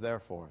really is there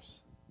for us.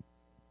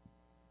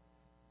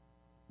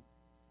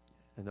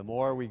 And the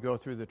more we go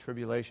through the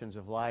tribulations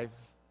of life,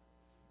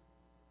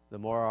 the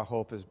more our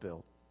hope is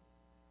built.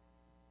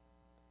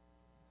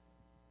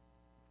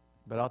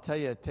 But I'll tell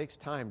you, it takes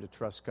time to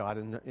trust God,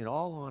 in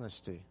all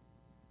honesty.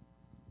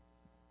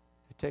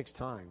 It takes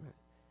time.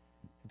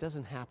 It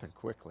doesn't happen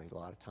quickly a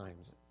lot of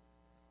times.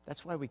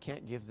 That's why we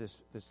can't give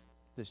this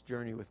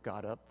journey with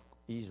God up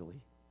easily.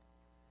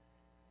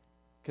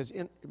 Because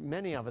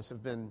many of us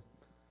have been,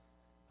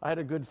 I had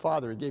a good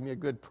father, he gave me a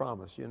good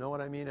promise, you know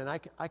what I mean? And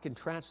I can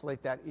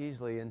translate that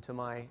easily into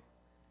my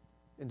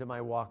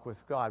walk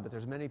with God. But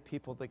there's many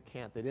people that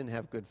can't. They didn't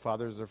have good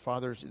fathers. Their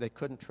fathers, they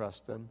couldn't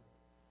trust them.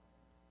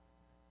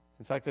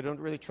 In fact, they don't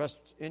really trust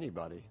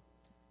anybody.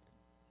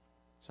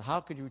 So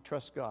how could you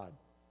trust God? I'll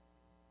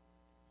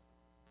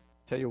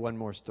tell you one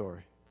more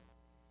story.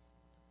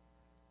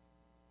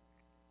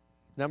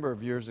 A number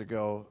of years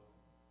ago,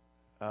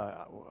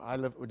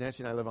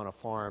 Nancy and I live on a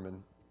farm,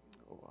 and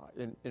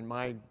in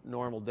my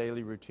normal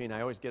daily routine,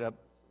 I always get up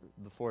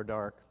before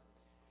dark,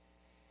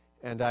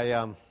 and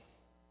I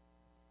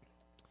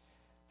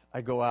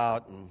go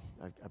out and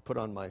I put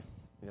on my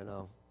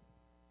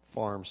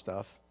farm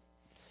stuff.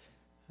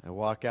 I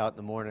walk out in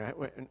the morning.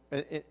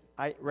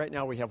 Right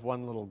now we have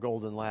one little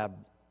golden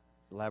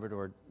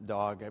Labrador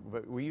dog,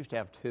 but we used to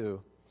have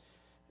two,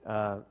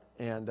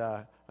 and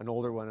an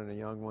older one and a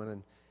young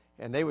one.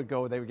 And they would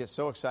get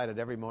so excited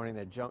every morning.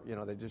 They'd jump,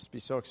 they'd just be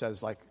so excited.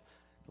 It's like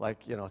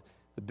the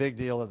big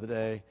deal of the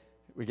day.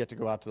 We get to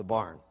go out to the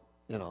barn.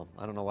 I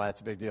don't know why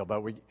it's a big deal,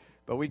 but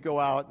we'd go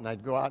out, and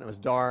I'd go out, and it was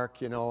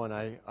dark, and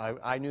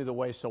I knew the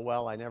way so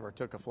well. I never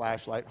took a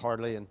flashlight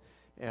hardly,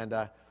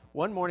 and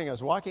one morning I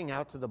was walking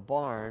out to the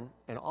barn,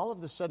 and all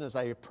of a sudden as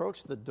I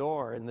approached the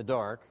door in the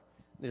dark,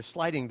 there's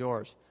sliding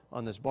doors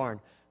on this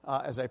barn.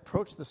 As I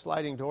approached the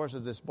sliding doors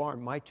of this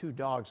barn, my two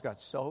dogs got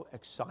so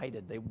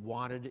excited. They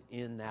wanted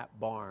in that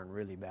barn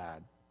really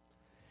bad.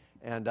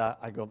 And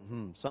I go,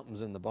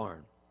 something's in the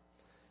barn.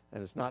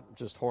 And it's not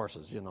just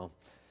horses,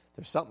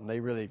 There's something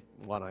they really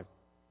want to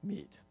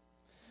meet,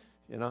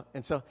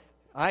 And so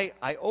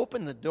I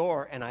open the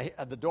door, and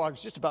the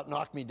dogs just about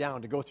knock me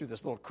down to go through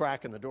this little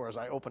crack in the door. As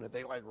I open it,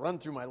 they run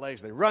through my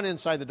legs. They run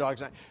inside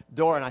the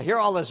door, and I hear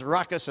all this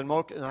ruckus and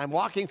I'm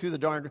walking through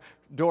the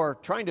door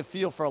trying to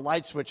feel for a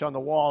light switch on the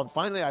wall. And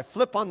finally, I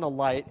flip on the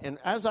light, and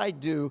as I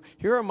do,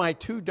 here are my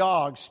two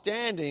dogs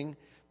standing,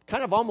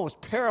 kind of almost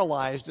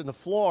paralyzed in the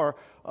floor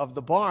of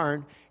the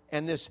barn,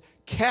 and this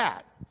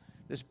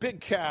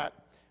big cat,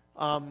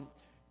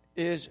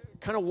 is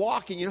kind of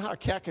walking. You know how a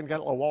cat can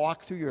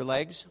walk through your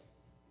legs?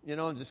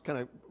 And just kind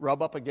of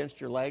rub up against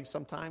your legs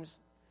sometimes.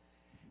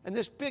 And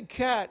this big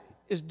cat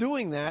is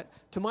doing that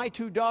to my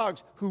two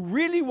dogs who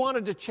really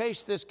wanted to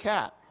chase this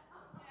cat.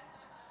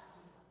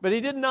 But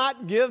he did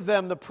not give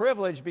them the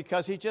privilege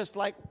because he just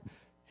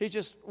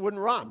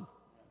wouldn't run.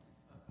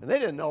 And they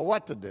didn't know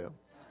what to do.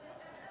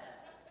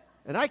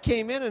 And I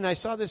came in and I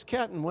saw this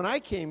cat, and when I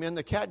came in,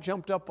 the cat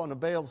jumped up on the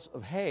bales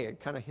of hay and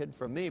kind of hid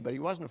from me, but he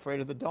wasn't afraid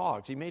of the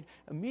dogs. He made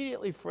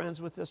immediately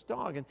friends with this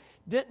dog and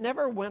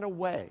never went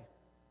away.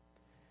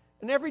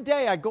 And every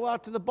day I'd go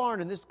out to the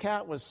barn, and this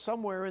cat was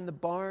somewhere in the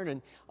barn,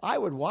 and I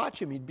would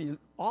watch him. He'd be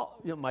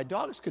my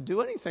dogs could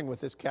do anything with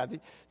this cat.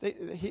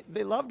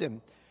 They loved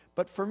him.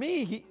 But for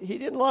me, he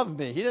didn't love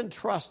me. He didn't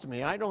trust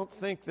me. I don't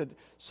think that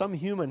some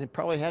human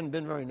probably hadn't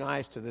been very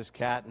nice to this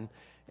cat,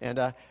 and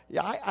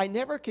I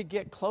never could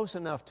get close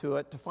enough to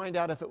it to find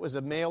out if it was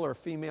a male or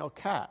female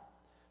cat.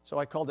 So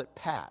I called it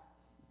Pat.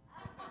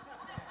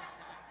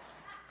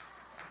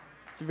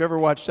 If you've ever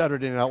watched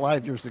Saturday Night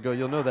Live years ago,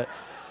 you'll know that.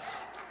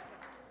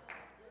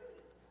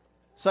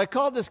 So I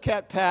called this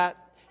cat Pat,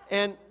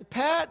 and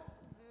Pat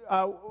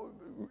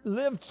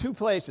lived two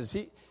places.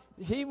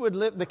 He would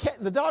live.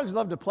 The dogs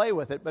loved to play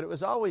with it, but it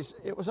was always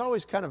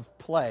kind of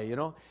play, you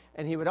know.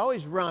 And he would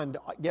always run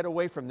to get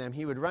away from them.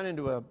 He would run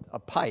into a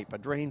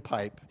drain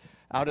pipe,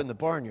 out in the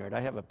barnyard.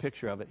 I have a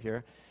picture of it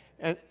here,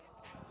 and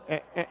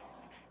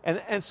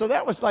so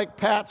that was like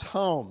Pat's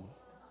home.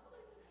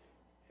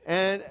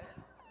 And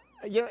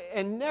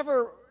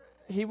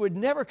he would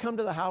never come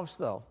to the house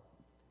though.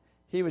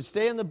 He would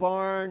stay in the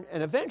barn,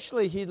 and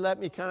eventually he'd let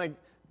me kind of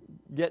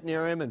get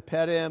near him and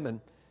pet him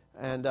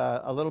and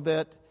a little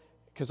bit,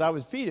 because I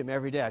would feed him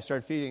every day. I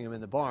started feeding him in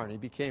the barn. He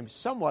became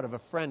somewhat of a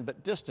friend,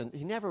 but distant.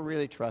 He never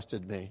really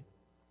trusted me.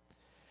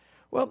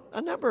 Well,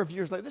 a number of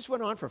years later, this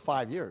went on for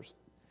 5 years,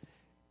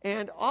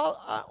 and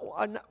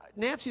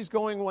Nancy's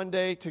going one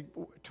day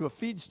to a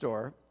feed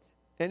store,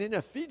 and in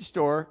a feed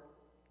store,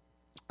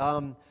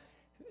 the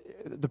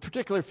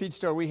particular feed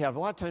store we have, a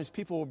lot of times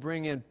people will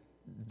bring in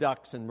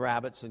ducks and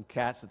rabbits and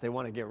cats that they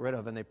want to get rid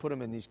of, and they put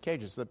them in these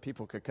cages so that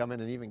people could come in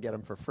and even get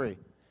them for free.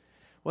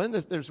 Well,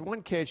 then there's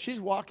one cage. She's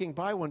walking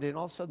by one day, and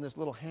all of a sudden this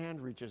little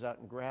hand reaches out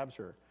and grabs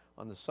her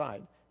on the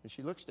side, and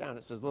she looks down.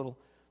 It says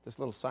this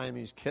little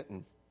Siamese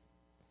kitten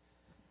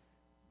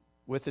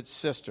with its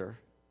sister,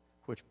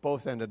 which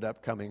both ended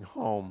up coming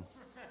home.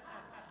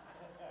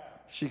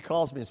 She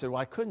calls me and said,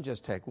 "Well, I couldn't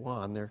just take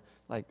one. They're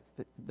like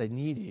they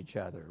need each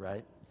other,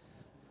 right?"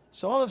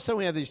 So all of a sudden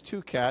we have these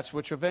two cats,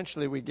 which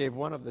eventually we gave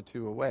one of the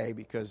two away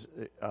because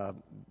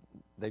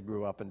they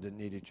grew up and didn't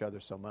need each other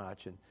so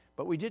much.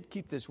 But we did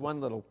keep this one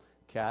little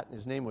cat, and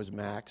his name was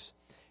Max.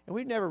 And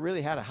we'd never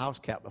really had a house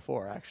cat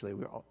before, actually.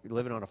 We were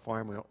living on a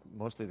farm.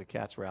 Mostly the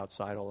cats were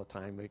outside all the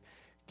time,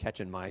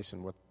 catching mice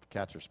and what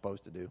cats are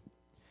supposed to do.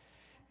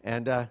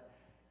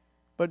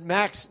 But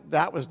Max,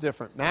 that was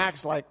different.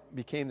 Max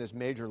became this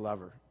major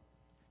lover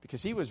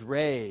because he was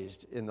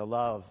raised in the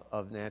love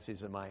of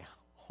Nancy's in my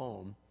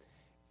home.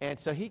 And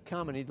so he'd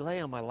come and he'd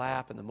lay on my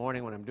lap in the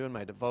morning when I'm doing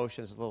my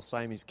devotions, a little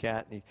Siamese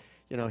cat, and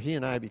he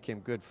and I became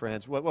good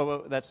friends.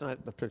 Well, that's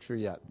not the picture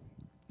yet.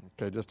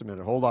 Okay, just a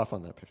minute. Hold off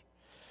on that picture.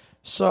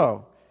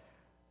 So,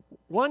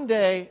 one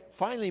day,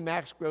 finally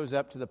Max grows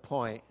up to the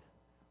point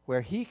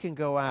where he can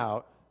go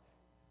out,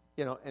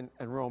 and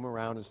roam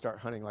around and start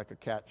hunting like a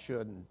cat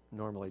should and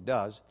normally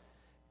does.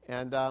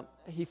 And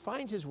he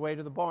finds his way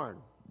to the barn.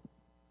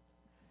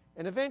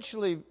 And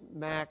eventually,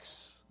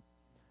 Max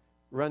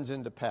runs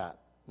into Pat.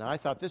 Now, I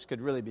thought this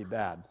could really be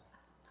bad.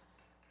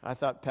 I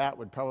thought Pat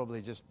would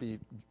probably just be,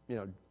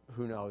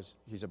 who knows,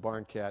 he's a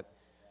barn cat.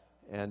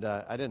 And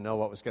I didn't know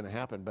what was going to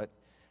happen. But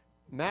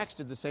Max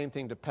did the same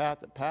thing to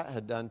Pat that Pat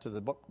had done to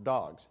the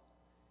dogs.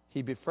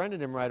 He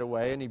befriended him right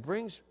away, and he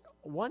brings,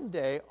 one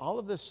day, all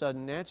of a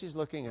sudden, Nancy's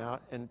looking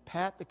out, and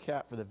Pat the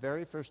cat, for the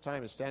very first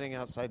time, is standing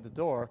outside the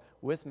door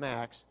with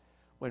Max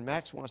when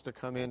Max wants to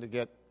come in to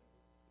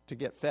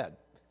get fed.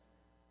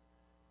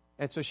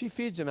 And so she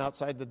feeds him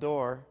outside the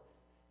door,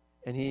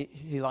 and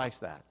he likes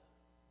that,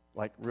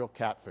 like real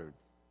cat food,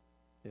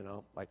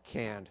 like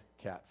canned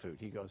cat food.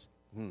 He goes,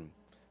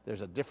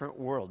 there's a different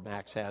world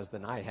Max has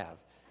than I have.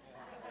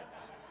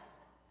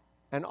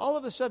 And all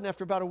of a sudden,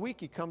 after about a week,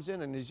 he comes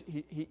in and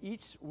he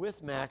eats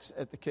with Max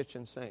at the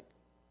kitchen sink.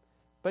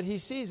 But he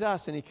sees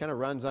us, and he kind of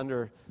runs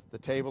under the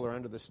table or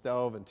under the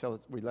stove until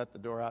we let the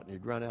door out, and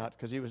he'd run out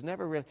because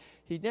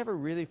he never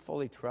really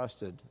fully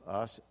trusted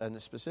us,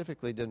 and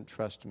specifically didn't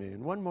trust me.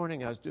 And one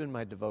morning, I was doing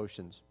my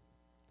devotions.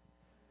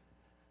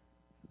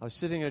 I was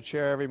sitting in a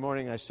chair every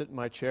morning. I sit in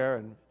my chair,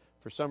 and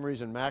for some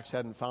reason, Max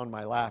hadn't found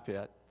my lap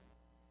yet.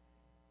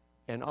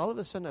 And all of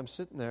a sudden, I'm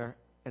sitting there,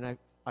 and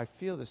I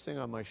feel this thing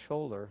on my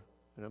shoulder,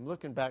 and I'm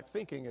looking back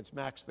thinking it's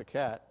Max the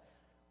cat,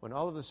 when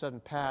all of a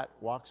sudden, Pat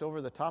walks over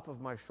the top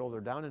of my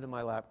shoulder, down into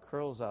my lap,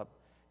 curls up,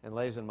 and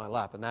lays in my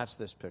lap. And that's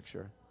this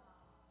picture.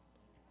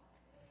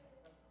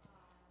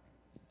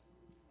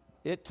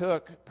 It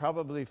took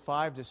probably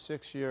 5 to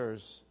 6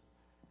 years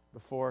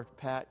before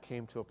Pat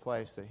came to a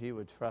place that he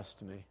would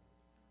trust me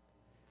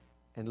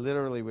and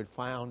literally would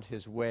find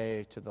his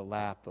way to the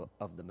lap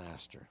of the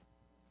master.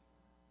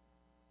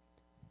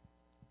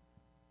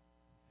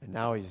 And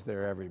now he's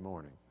there every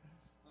morning.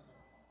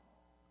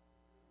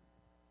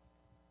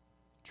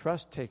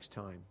 Trust takes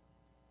time.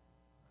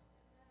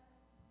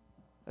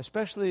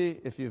 Especially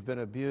if you've been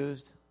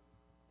abused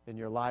in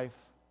your life.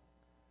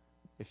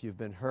 if you've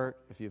been hurt,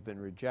 if you've been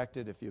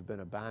rejected, if you've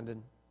been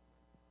abandoned.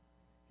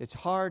 It's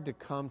hard to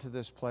come to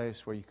this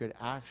place where you could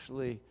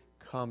actually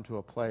come to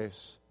a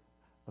place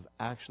of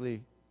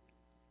actually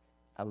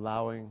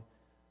allowing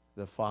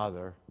the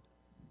Father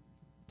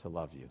to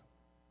love you.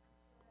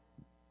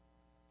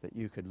 That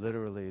you could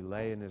literally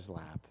lay in his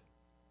lap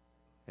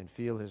and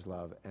feel his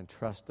love and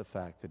trust the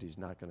fact that he's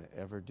not going to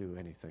ever do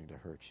anything to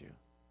hurt you,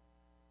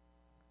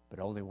 but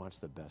only wants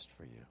the best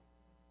for you.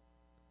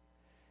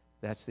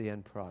 That's the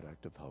end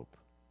product of hope.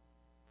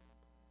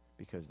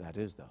 Because that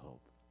is the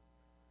hope.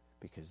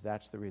 Because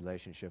that's the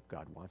relationship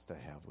God wants to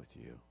have with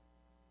you.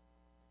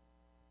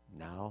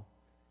 Now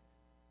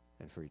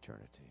and for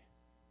eternity.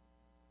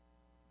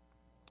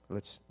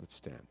 Let's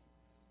stand.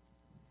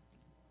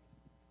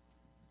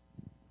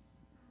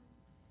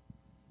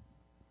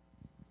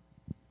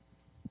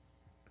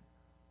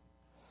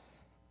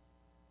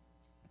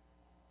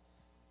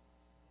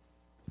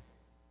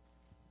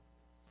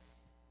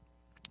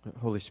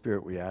 Holy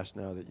Spirit, we ask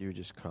now that you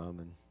just come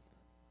and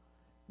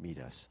meet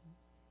us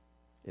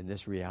in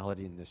this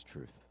reality, in this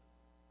truth.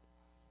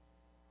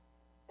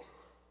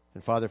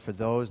 And Father, for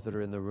those that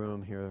are in the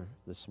room here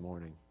this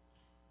morning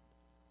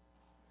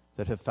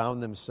that have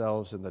found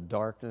themselves in the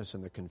darkness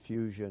and the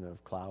confusion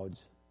of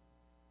clouds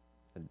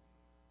and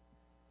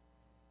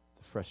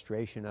the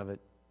frustration of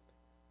it,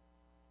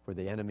 where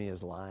the enemy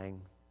is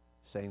lying,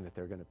 saying that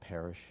they're going to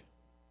perish.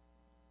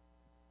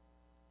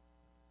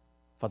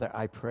 Father,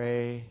 I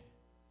pray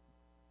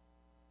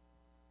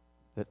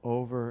that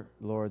over,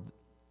 Lord,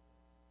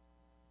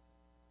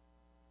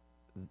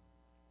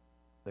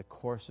 the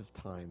course of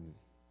time,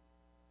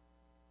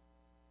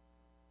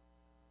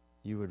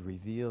 you would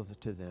reveal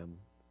to them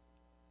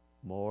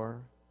more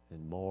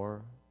and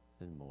more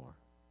and more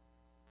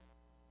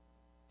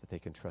that they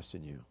can trust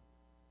in you,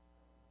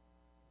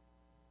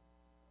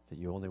 that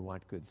you only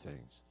want good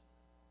things.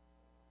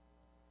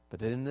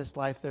 But in this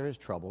life there is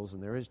troubles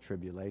and there is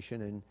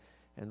tribulation,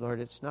 and Lord,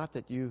 it's not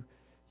that you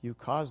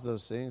cause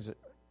those things,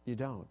 you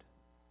don't.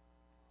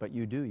 But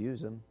you do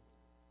use them.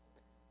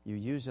 You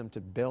use them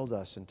to build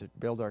us and to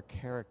build our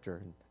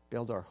character and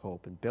build our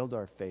hope and build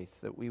our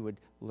faith, that we would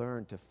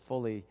learn to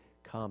fully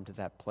come to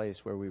that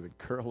place where we would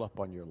curl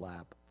up on your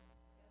lap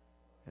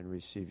and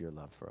receive your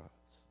love for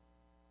us.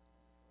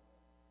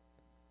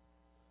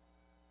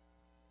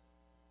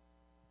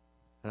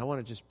 And I want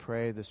to just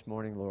pray this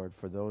morning, Lord,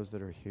 for those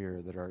that are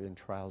here that are in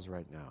trials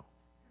right now.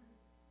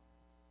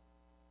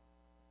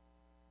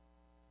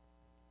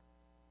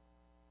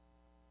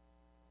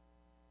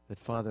 That,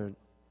 Father,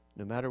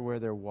 no matter where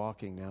they're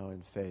walking now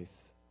in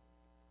faith,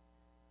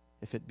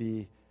 if it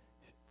be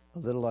a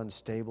little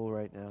unstable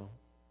right now,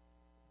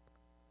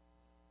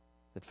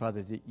 that,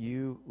 Father, that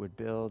you would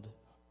build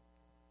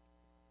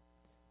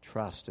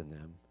trust in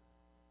them,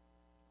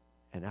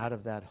 and out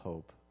of that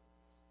hope,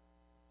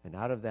 and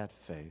out of that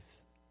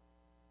faith,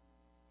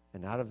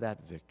 and out of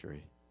that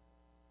victory,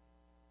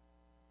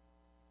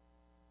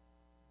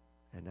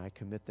 and I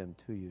commit them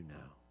to you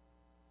now.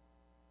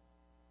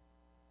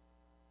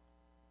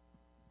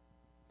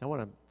 I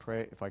want to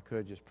pray, if I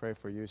could, just pray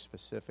for you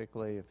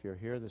specifically. If you're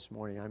here this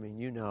morning, I mean,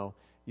 you know,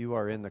 you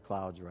are in the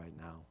clouds right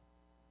now.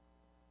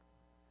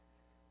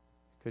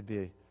 It could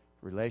be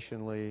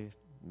relationally,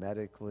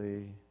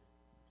 medically,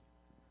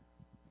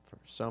 for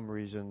some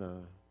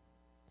reason,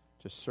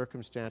 just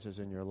circumstances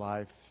in your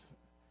life.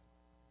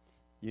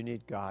 You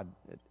need God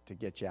to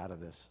get you out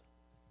of this.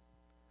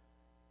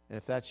 And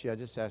if that's you, I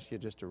just ask you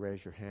just to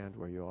raise your hand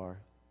where you are.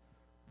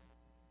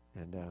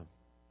 And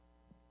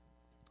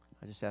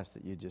I just ask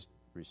that you just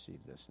receive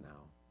this now.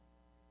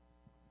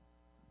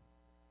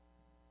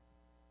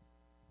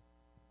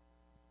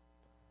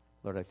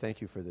 Lord, I thank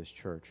you for this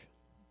church,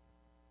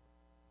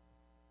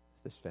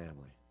 this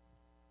family.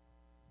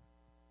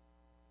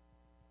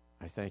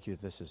 I thank you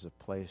this is a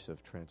place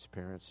of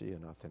transparency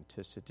and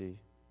authenticity,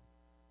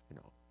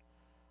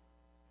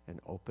 and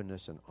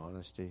openness and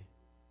honesty,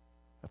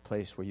 a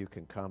place where you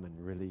can come and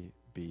really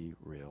be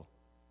real.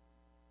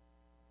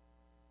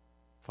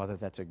 Father,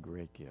 that's a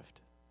great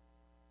gift.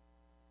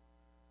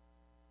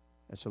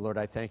 And so, Lord,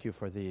 I thank you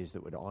for these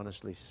that would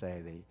honestly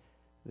say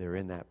they're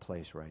in that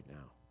place right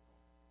now.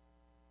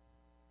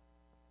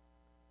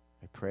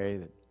 I pray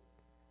that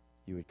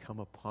you would come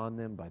upon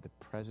them by the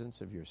presence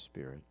of your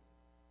Spirit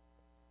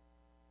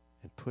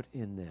and put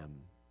in them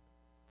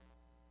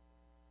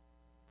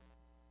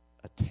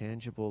a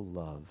tangible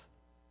love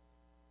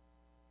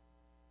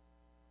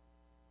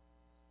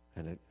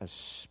and a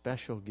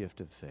special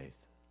gift of faith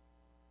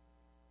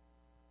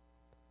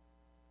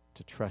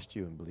to trust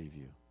you and believe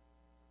you.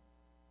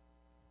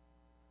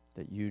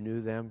 That you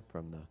knew them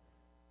from the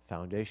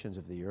foundations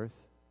of the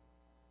earth,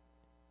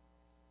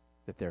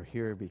 that they're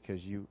here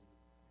because you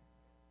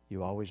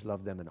always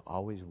loved them and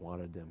always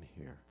wanted them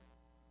here.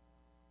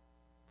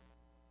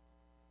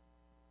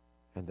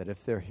 And that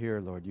if they're here,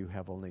 Lord, you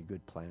have only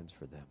good plans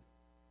for them.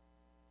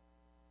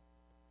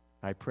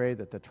 I pray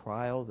that the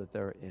trial that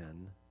they're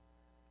in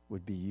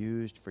would be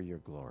used for your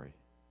glory.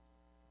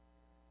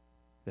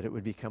 That it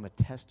would become a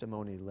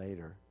testimony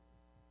later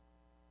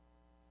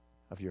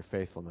of your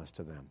faithfulness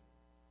to them.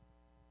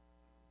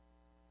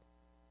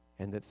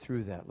 And that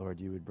through that, Lord,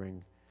 you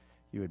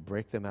would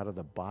break them out of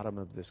the bottom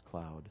of this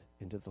cloud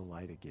into the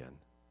light again,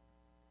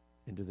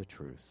 into the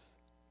truth.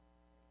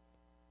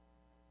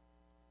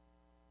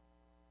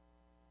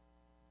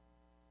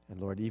 And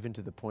Lord, even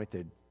to the point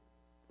they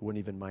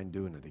wouldn't even mind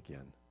doing it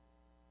again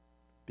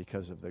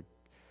because of the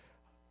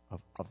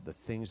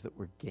things that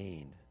were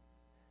gained,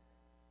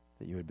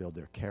 that you would build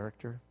their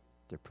character,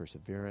 their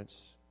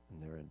perseverance,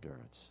 and their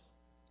endurance,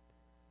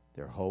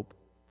 their hope,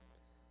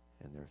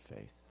 and their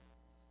faith.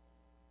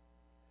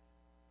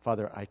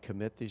 Father, I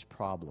commit these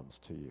problems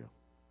to you,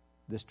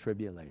 this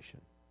tribulation,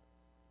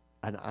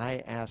 and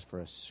I ask for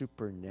a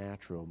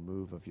supernatural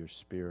move of your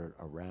Spirit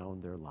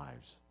around their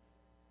lives,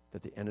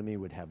 that the enemy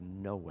would have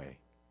no way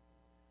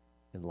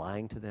in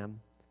lying to them,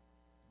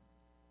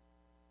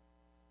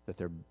 that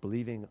they're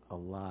believing a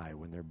lie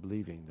when they're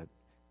believing that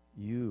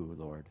you,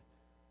 Lord,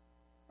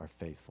 are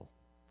faithful.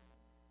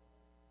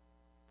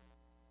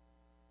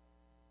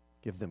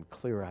 Give them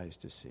clear eyes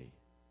to see.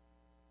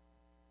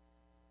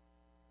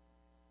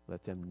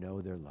 Let them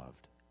know they're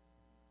loved.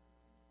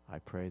 I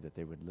pray that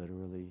they would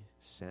literally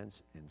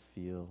sense and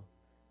feel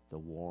the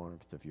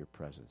warmth of your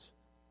presence.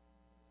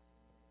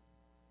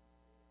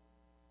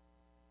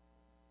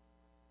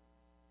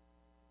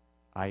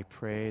 I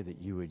pray that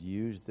you would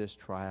use this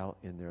trial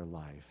in their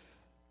life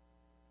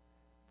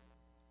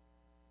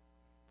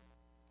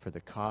for the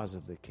cause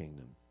of the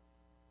kingdom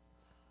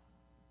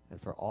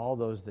and for all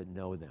those that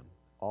know them,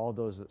 all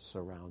those that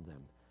surround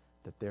them,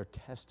 that their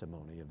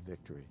testimony of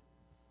victory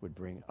would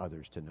bring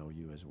others to know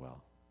you as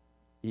well,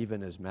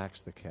 even as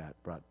Max the cat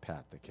brought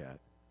Pat the cat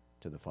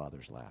to the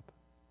Father's lap.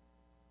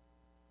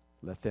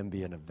 Let them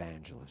be an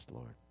evangelist,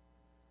 Lord,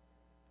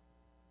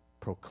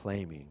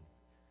 proclaiming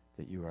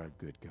that you are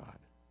a good God.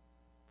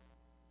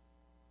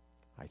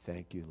 I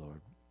thank you,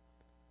 Lord,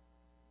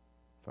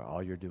 for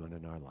all you're doing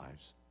in our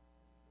lives,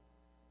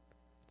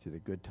 through the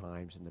good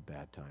times and the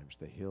bad times,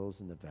 the hills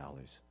and the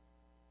valleys,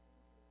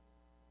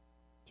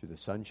 through the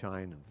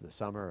sunshine of the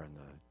summer and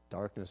the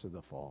darkness of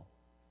the fall.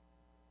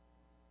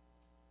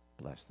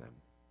 Bless them.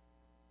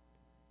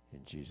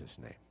 In Jesus'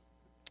 name,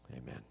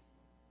 amen.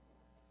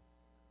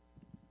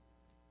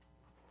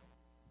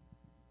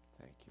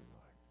 Thank you,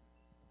 Lord.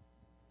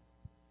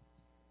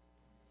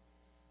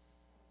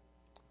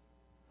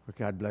 Well,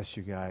 God bless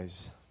you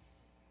guys.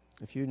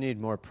 If you need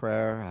more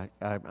prayer,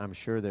 I'm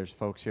sure there's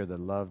folks here that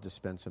love to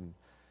spend some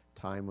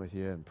time with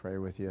you and pray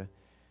with you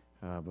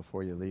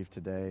before you leave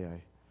today.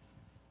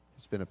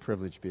 It's been a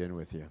privilege being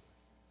with you.